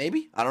see that?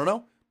 Maybe. I don't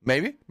know.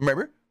 Maybe.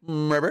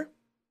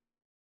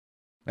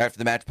 After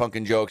the match, Punk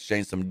and Joe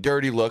exchanged some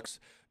dirty looks.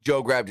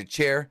 Joe grabbed a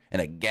chair,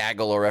 and a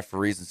gaggle of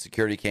referees and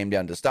security came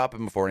down to stop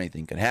him before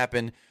anything could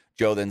happen.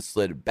 Joe then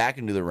slid back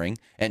into the ring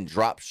and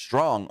dropped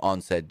Strong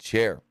on said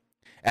chair.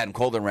 Adam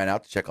Cole then ran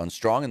out to check on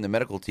Strong, and the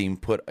medical team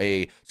put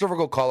a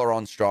cervical collar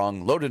on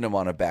Strong, loaded him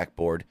on a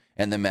backboard,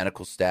 and the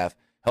medical staff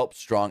helped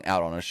Strong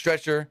out on a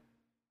stretcher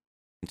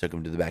and took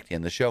him to the back to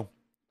end the show.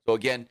 So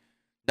again,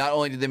 not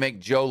only did they make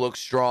Joe look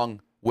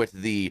strong with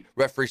the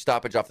referee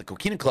stoppage off the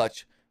coquina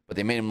clutch, but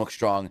they made him look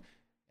strong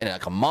and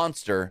like a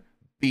monster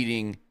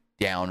beating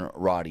down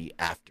Roddy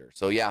after.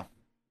 So yeah,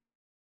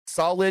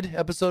 solid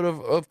episode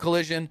of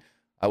Collision.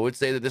 I would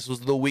say that this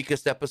was the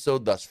weakest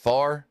episode thus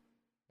far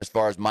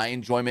as my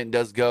enjoyment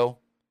does go.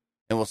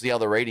 And we'll see how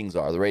the ratings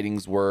are. The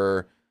ratings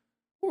were,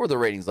 what were the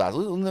ratings last?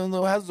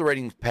 How's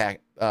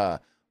the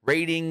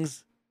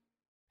ratings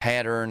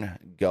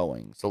pattern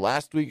going? So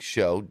last week's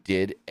show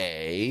did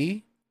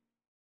a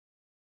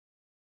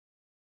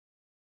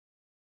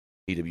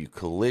AEW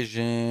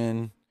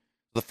Collision.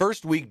 The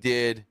first week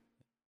did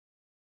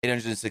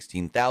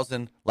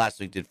 816,000. Last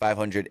week did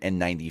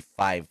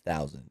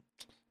 595,000.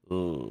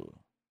 Ooh.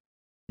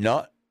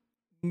 Not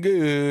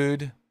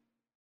good.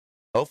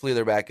 Hopefully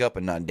they're back up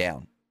and not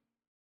down.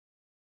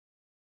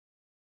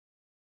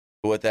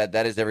 But with that,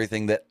 that is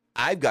everything that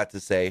I've got to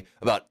say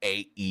about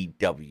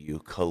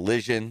AEW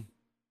Collision.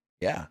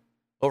 Yeah.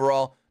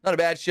 Overall, not a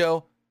bad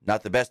show.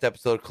 Not the best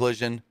episode of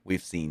Collision.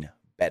 We've seen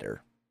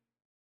better.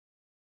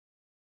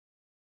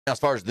 Now, as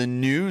far as the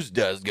news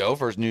does go,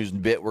 first news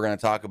bit we're going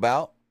to talk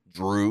about,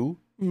 Drew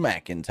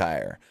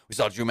McIntyre. We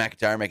saw Drew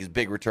McIntyre make his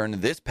big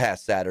return this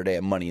past Saturday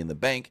at Money in the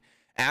Bank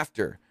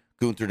after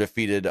Gunther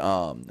defeated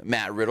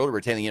Matt Riddle to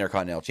retain the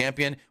Intercontinental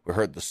Champion. We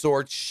heard the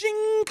sword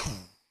shing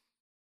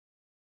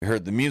We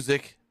heard the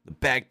music, the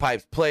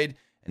bagpipes played,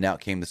 and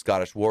out came the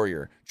Scottish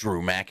Warrior,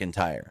 Drew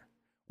McIntyre.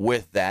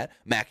 With that,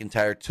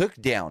 McIntyre took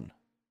down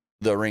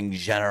the ring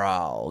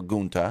general,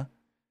 Gunther,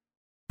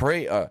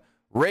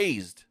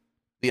 raised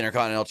the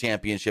Intercontinental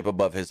Championship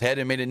above his head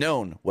and made it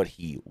known what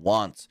he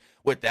wants.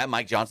 With that,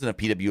 Mike Johnson, a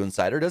PW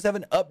Insider, does have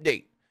an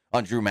update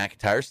on Drew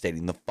McIntyre,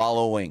 stating the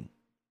following.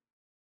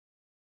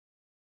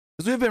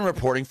 As we've been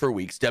reporting for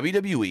weeks,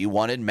 WWE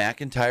wanted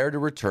McIntyre to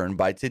return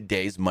by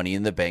today's Money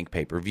in the Bank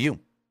pay-per-view.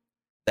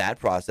 That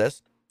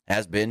process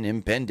has been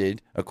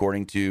impended,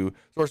 according to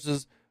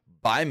sources,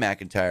 by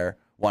McIntyre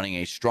wanting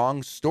a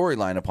strong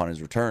storyline upon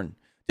his return.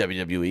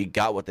 WWE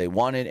got what they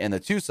wanted, and the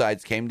two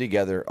sides came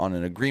together on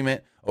an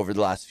agreement over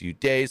the last few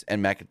days,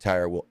 and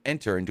McIntyre will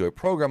enter into a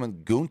program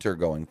with Gunther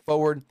going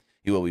forward.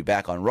 He will be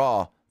back on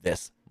Raw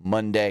this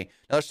Monday.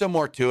 Now, there's still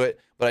more to it,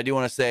 but I do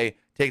want to say,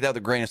 take that with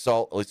a grain of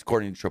salt, at least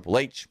according to Triple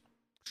H.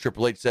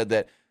 Triple H said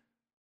that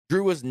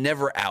Drew was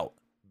never out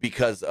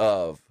because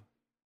of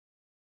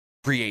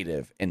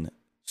creative and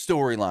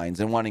storylines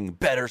and wanting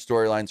better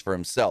storylines for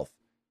himself.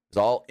 It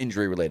was all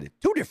injury related.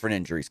 2 different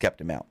injuries kept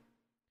him out.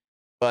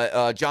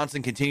 But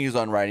Johnson continues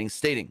on writing,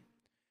 stating,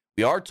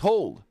 we are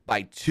told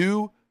by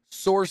 2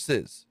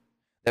 sources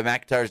that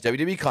McIntyre's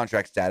WWE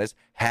contract status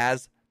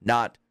has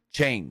not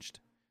changed.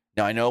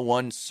 Now, I know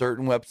one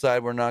certain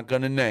website we're not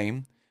going to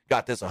name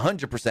got this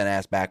 100%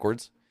 ass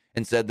backwards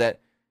and said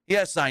that he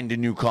has signed a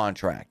new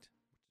contract,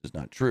 which is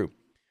not true.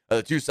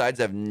 The 2 sides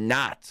have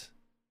not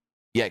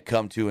yet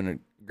come to an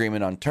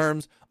agreement on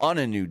terms, on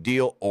a new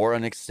deal, or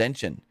an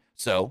extension.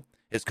 So,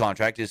 his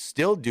contract is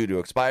still due to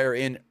expire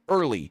in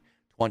early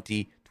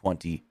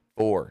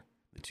 2024.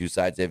 The 2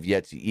 sides have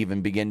yet to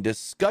even begin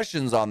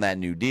discussions on that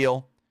new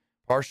deal,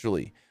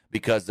 partially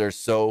because there's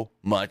so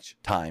much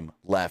time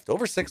left.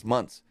 Over 6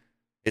 months,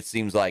 it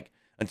seems like,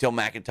 until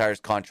McIntyre's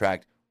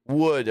contract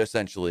would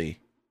essentially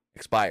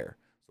expire.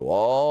 So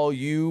all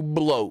you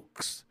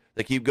blokes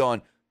that keep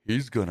going,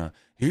 he's gonna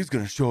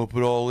show up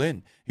at All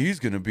In. He's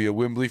gonna be a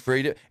Wembley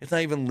freight. It's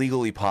not even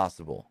legally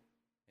possible.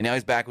 And now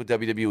he's back with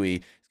WWE.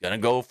 He's gonna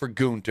go for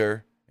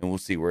Gunther, and we'll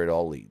see where it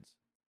all leads.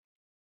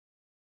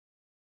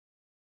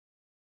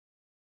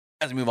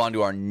 As we move on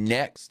to our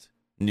next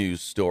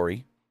news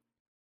story,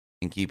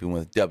 in keeping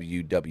with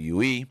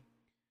WWE, I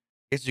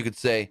guess you could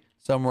say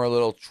some were a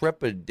little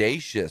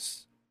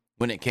trepidatious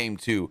when it came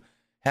to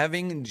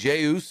having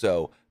Jey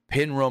Uso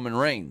pin Roman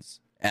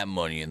Reigns at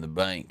Money in the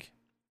Bank.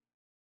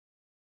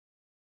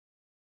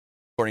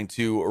 According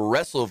to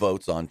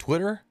WrestleVotes on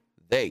Twitter,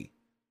 they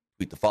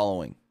tweet the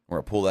following. We're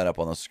going to pull that up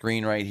on the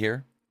screen right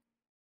here.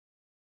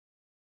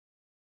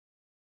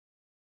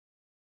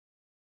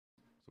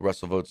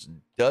 WrestleVotes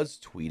does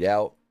tweet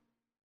out,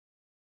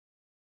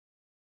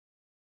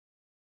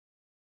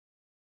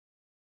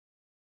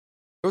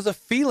 there was a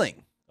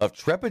feeling of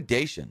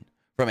trepidation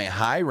from a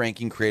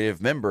high-ranking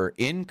creative member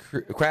in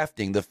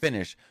crafting the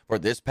finish for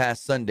this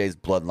past Sunday's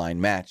Bloodline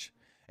match.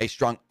 A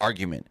strong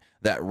argument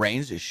that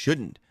Reigns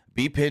shouldn't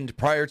be pinned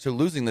prior to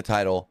losing the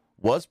title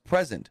was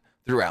present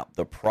throughout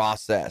the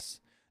process.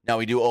 Now,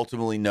 we do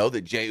ultimately know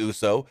that Jey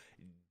Uso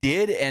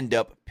did end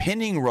up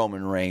pinning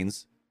Roman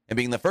Reigns and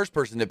being the first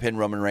person to pin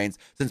Roman Reigns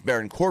since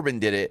Baron Corbin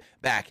did it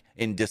back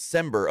in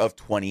December of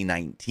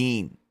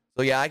 2019.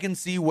 So yeah, I can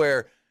see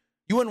where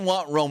you wouldn't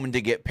want Roman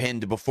to get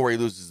pinned before he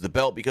loses the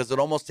belt, because it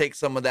almost takes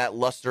some of that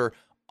luster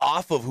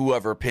off of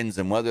whoever pins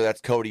him, whether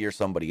that's Cody or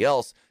somebody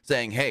else,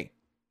 saying, hey,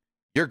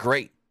 you're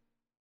great.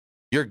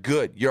 You're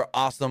good. You're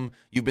awesome.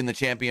 You've been the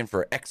champion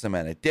for X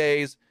amount of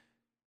days,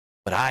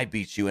 but I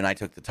beat you and I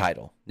took the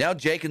title. Now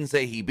Jey can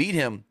say he beat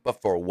him,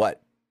 but for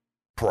what?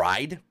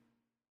 Pride?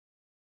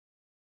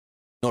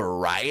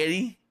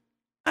 Notoriety?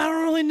 I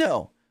don't really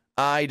know.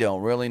 I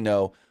don't really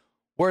know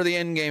where the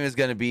end game is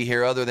going to be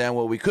here, other than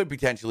what we could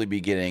potentially be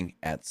getting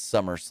at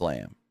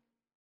SummerSlam.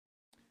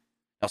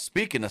 Now,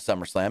 speaking of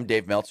SummerSlam,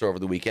 Dave Meltzer over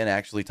the weekend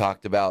actually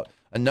talked about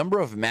a number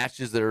of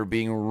matches that are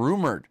being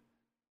rumored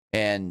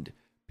and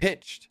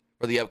pitched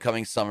for the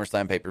upcoming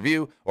SummerSlam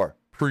pay-per-view, or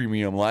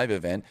premium live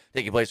event,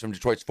 taking place from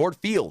Detroit's Ford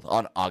Field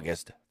on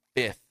August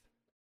 5th.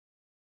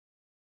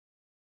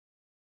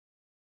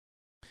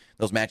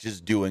 Those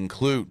matches do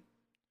include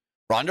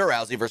Ronda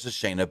Rousey versus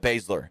Shayna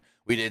Baszler.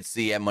 We did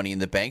see at Money in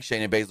the Bank,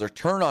 Shayna Baszler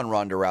turn on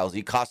Ronda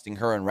Rousey, costing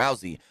her and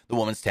Rousey the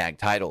women's tag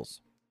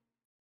titles.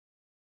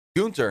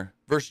 Gunther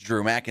versus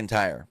Drew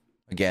McIntyre.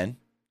 Again,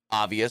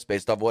 obvious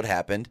based off what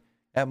happened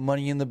at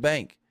Money in the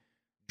Bank.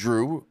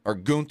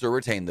 Gunther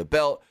retained the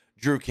belt.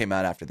 Drew came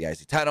out after the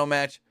IC title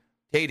match,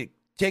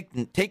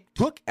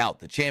 took out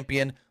the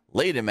champion,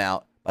 laid him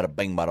out, bada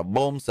bing, bada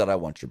boom, said, I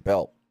want your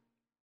belt.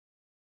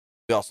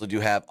 We also do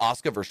have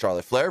Asuka versus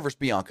Charlotte Flair versus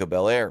Bianca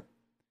Belair.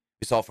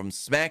 We saw from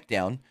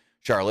SmackDown,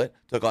 Charlotte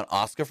took on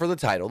Asuka for the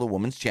title, the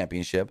women's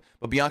championship,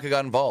 but Bianca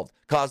got involved,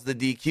 caused the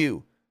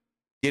DQ,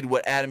 did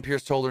what Adam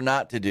Pearce told her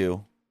not to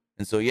do.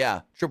 And so,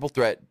 yeah, triple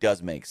threat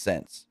does make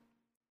sense.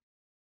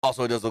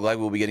 Also, it does look like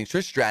we'll be getting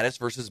Trish Stratus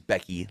versus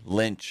Becky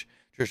Lynch.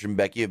 Trish and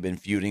Becky have been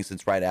feuding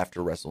since right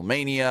after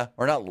WrestleMania,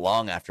 or not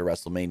long after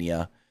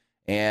WrestleMania.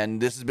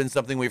 And this has been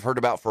something we've heard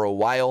about for a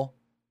while.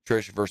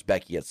 Trish versus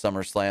Becky at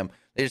SummerSlam.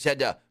 They just had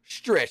to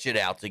stretch it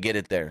out to get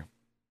it there.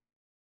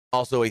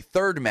 Also, a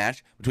third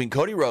match between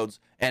Cody Rhodes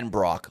and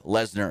Brock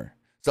Lesnar.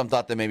 Some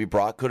thought that maybe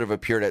Brock could have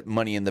appeared at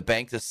Money in the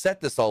Bank to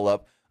set this all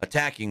up,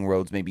 attacking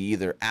Rhodes maybe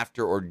either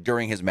after or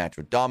during his match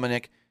with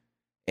Dominic,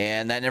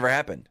 and that never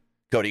happened.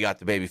 Cody got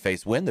the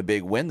babyface win, the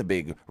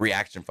big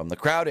reaction from the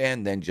crowd,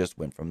 and then just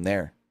went from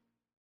there.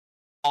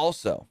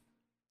 Also,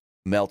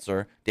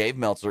 Dave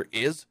Meltzer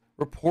is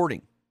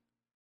reporting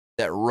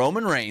that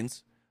Roman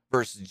Reigns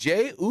versus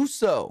Jey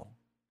Uso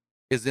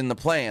is in the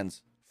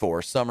plans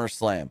for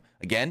SummerSlam.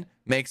 Again,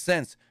 makes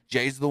sense.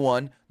 Jay's the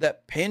one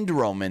that pinned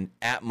Roman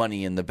at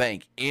Money in the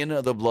Bank in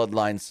the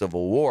Bloodline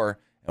Civil War,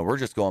 and we're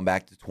just going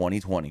back to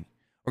 2020.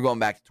 We're going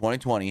back to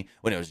 2020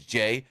 when it was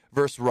Jey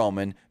versus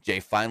Roman. Jey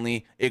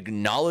finally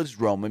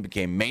acknowledged Roman,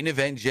 became main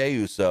event Jey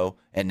Uso,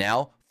 and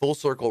now full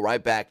circle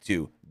right back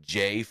to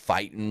Jey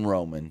fighting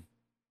Roman,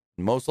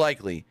 most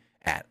likely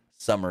at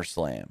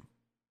SummerSlam.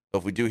 So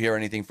if we do hear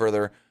anything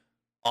further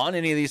on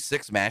any of these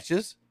 6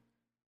 matches,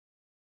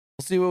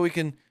 we'll see what we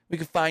can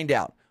find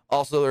out.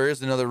 Also, there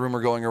is another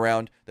rumor going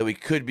around that we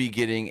could be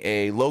getting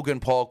a Logan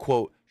Paul,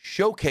 quote,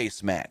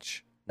 showcase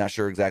match. Not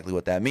sure exactly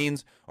what that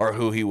means or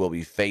who he will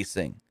be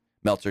facing.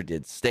 Meltzer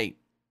did state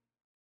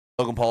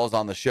Logan Paul is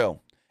on the show.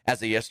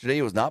 As of yesterday,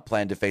 it was not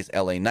planned to face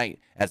LA Knight,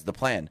 as the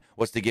plan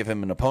was to give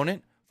him an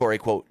opponent for a,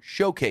 quote,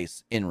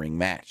 showcase in-ring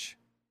match.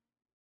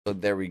 So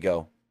there we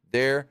go.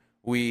 There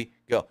we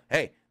go.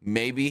 Hey,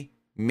 maybe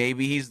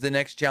he's the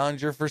next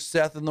challenger for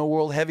Seth in the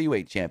World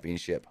Heavyweight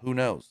Championship. Who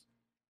knows?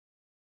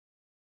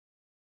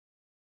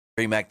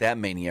 Bring back that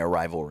Mania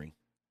rivalry.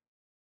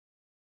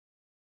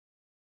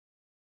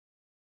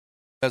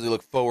 As we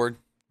look forward,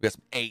 we got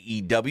some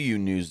AEW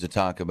news to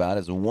talk about,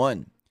 as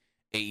one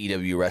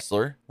AEW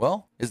wrestler,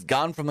 is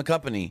gone from the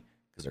company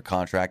because their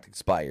contract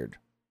expired.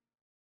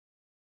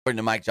 According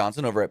to Mike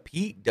Johnson over at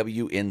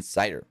PW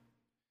Insider,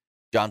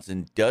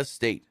 Johnson does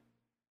state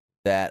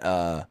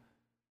that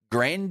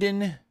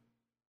Grandin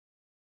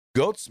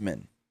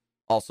Goatsman,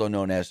 also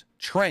known as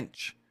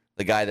Trench,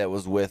 the guy that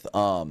was with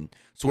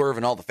Swerve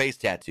and all the face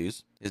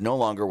tattoos, is no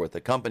longer with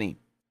the company.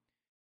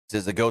 It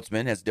says the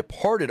Goatsman has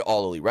departed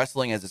All Elite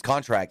Wrestling as his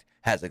contract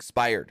has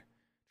expired.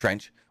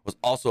 Trench was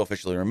also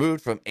officially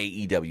removed from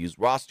AEW's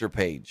roster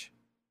page.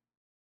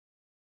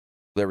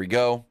 There we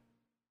go.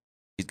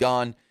 He's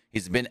gone.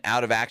 He's been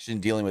out of action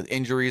dealing with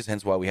injuries,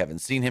 hence why we haven't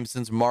seen him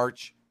since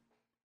March.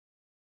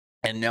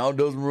 And now it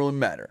doesn't really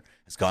matter.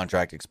 His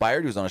contract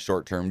expired. He was on a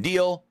short-term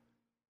deal.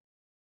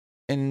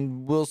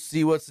 And we'll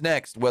see what's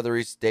next. Whether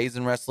he stays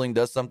in wrestling,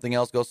 does something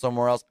else, goes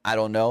somewhere else, I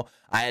don't know.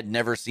 I had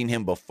never seen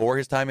him before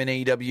his time in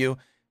AEW.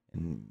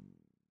 And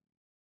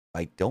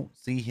I don't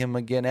see him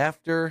again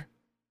after.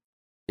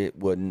 It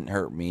wouldn't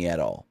hurt me at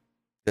all.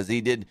 Because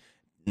he did,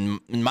 in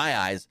my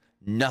eyes,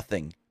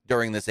 nothing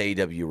during this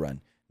AEW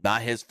run.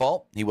 Not his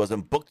fault. He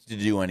wasn't booked to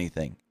do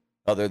anything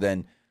other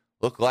than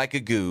look like a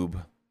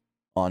goob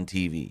on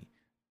TV.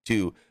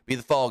 To be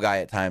the fall guy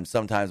at times,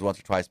 sometimes once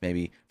or twice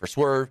maybe, for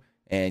Swerve.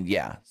 And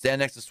yeah, stand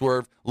next to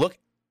Swerve. Look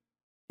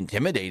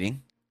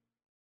intimidating,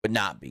 but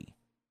not be.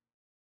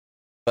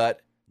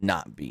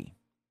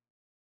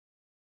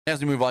 As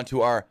we move on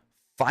to our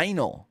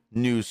final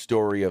news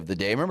story of the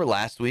day. Remember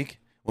last week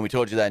when we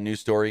told you that news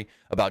story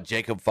about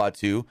Jacob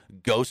Fatu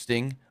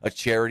ghosting a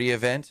charity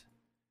event,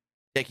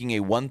 taking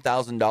a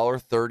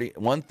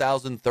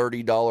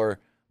 $1,030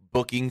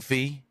 booking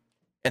fee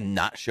and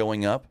not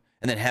showing up,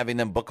 and then having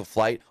them book a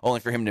flight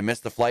only for him to miss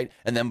the flight,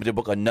 and then to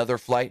book another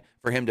flight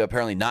for him to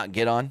apparently not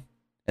get on,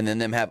 and then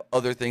them have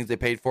other things they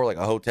paid for, like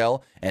a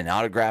hotel and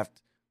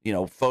autographed,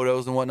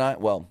 photos and whatnot?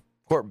 Well,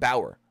 Court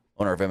Bauer,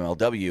 owner of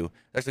MLW,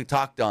 actually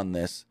talked on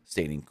this,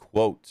 stating,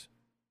 quote,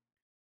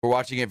 "We're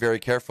watching it very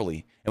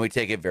carefully, and we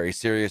take it very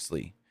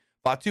seriously.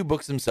 Fatu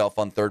books himself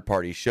on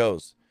third-party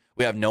shows.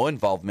 We have no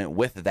involvement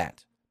with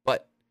that,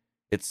 but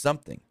it's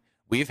something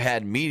we've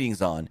had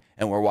meetings on,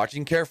 and we're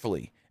watching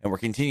carefully, and we're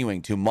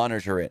continuing to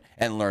monitor it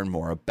and learn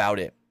more about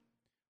it.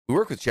 We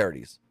work with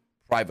charities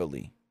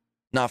privately,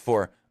 not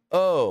for,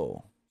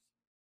 oh,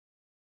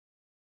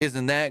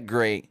 isn't that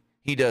great?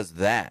 He does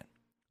that.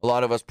 A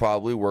lot of us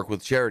probably work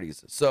with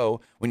charities. So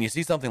when you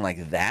see something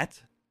like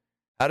that,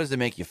 how does it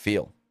make you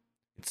feel?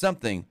 It's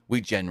something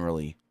we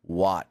generally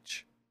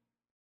watch."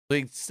 So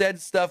he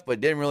said stuff, but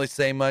didn't really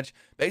say much.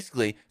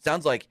 Basically,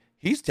 sounds like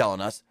he's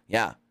telling us,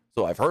 yeah,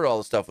 so I've heard all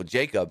the stuff with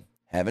Jacob,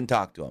 haven't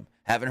talked to him,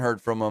 haven't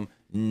heard from him,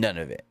 none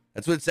of it.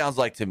 That's what it sounds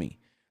like to me,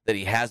 that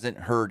he hasn't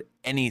heard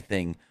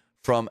anything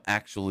from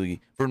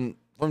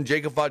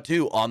Jacob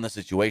Fatu on the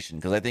situation.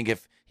 Because I think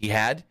if he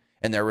had,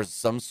 and there was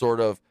some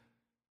sort of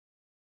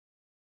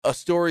a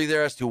story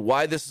there as to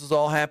why this is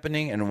all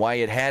happening and why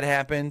it had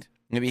happened,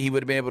 maybe he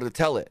would have been able to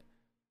tell it.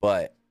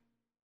 But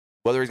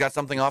whether he's got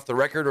something off the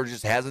record or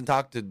just hasn't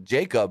talked to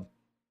Jacob,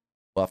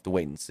 we'll have to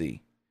wait and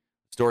see.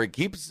 The story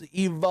keeps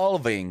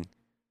evolving.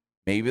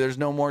 Maybe there's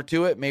no more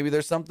to it. Maybe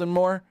there's something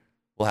more.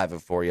 We'll have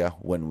it for you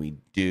when we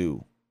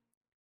do.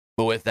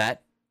 But with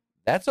that,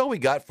 that's all we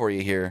got for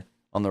you here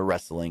on the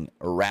Wrestling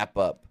Wrap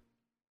Up.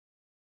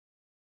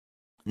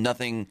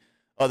 Nothing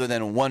other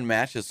than one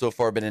match has so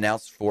far been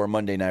announced for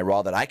Monday Night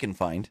Raw that I can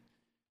find.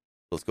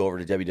 Let's go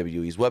over to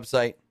WWE's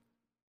website.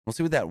 We'll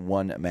see what that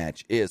one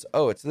match is.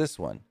 Oh, it's this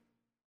one.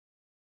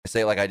 I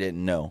say it like I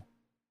didn't know.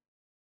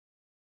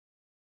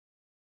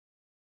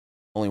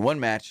 Only one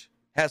match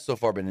has so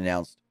far been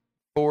announced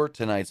for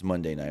tonight's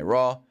Monday Night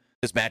Raw.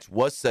 This match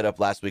was set up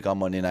last week on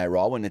Monday Night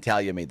Raw when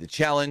Natalya made the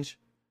challenge.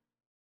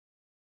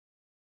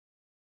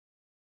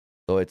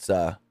 So it's,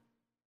 is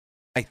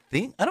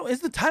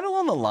the title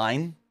on the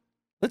line?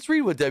 Let's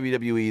read what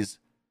WWE's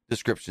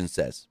description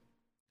says.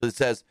 It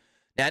says,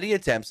 Natty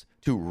attempts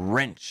to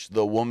wrench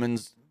the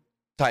woman's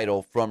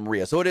title from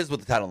Rhea. So it is with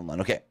the title on the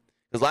line. Okay.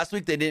 Because last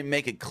week they didn't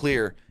make it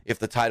clear if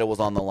the title was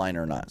on the line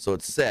or not. So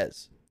it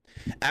says,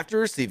 after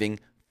receiving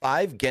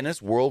 5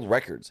 Guinness World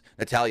Records,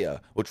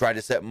 Natalya will try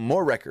to set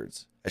more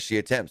records as she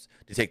attempts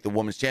to take the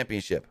Women's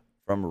Championship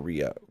from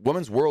Rhea.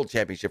 Women's World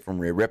Championship from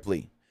Rhea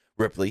Ripley.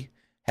 Ripley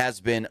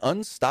has been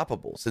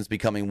unstoppable since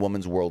becoming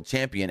Women's World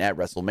Champion at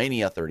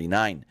WrestleMania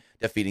 39,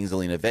 defeating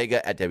Zelina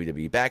Vega at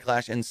WWE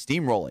Backlash and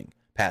steamrolling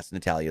past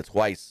Natalya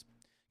twice.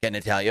 Can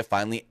Natalya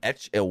finally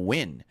etch a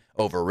win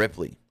over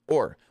Ripley?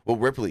 Or will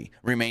Ripley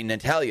remain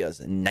Natalya's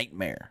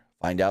nightmare?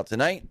 Find out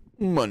tonight,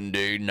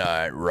 Monday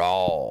Night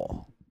Raw.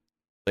 So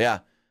yeah,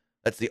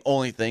 that's the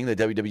only thing that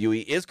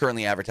WWE is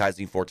currently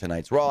advertising for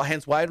tonight's Raw,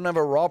 hence why I don't have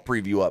a Raw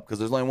preview up, because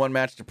there's only one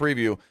match to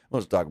preview.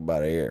 Let's talk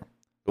about it here.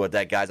 So with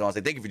that, guys, I want to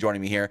say thank you for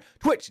joining me here.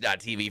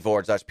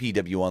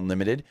 Twitch.tv/PW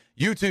Unlimited,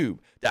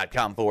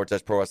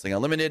 YouTube.com/Pro Wrestling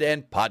Unlimited,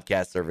 and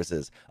podcast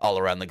services all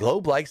around the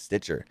globe like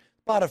Stitcher,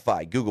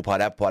 Spotify, Google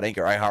Pod, Apple Pod,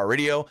 Anchor,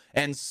 iHeartRadio,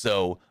 and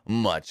so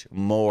much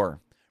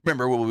more.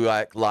 Remember, we'll be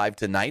back live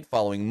tonight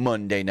following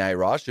Monday Night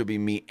Raw. Should be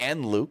me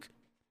and Luke.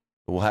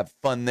 We'll have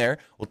fun there.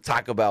 We'll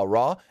talk about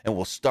Raw, and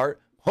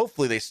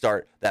hopefully they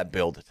start that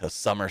build to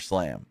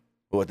SummerSlam.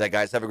 But with that,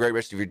 guys, have a great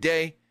rest of your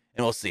day,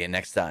 and we'll see you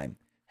next time.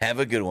 Have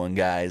a good one,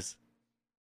 guys.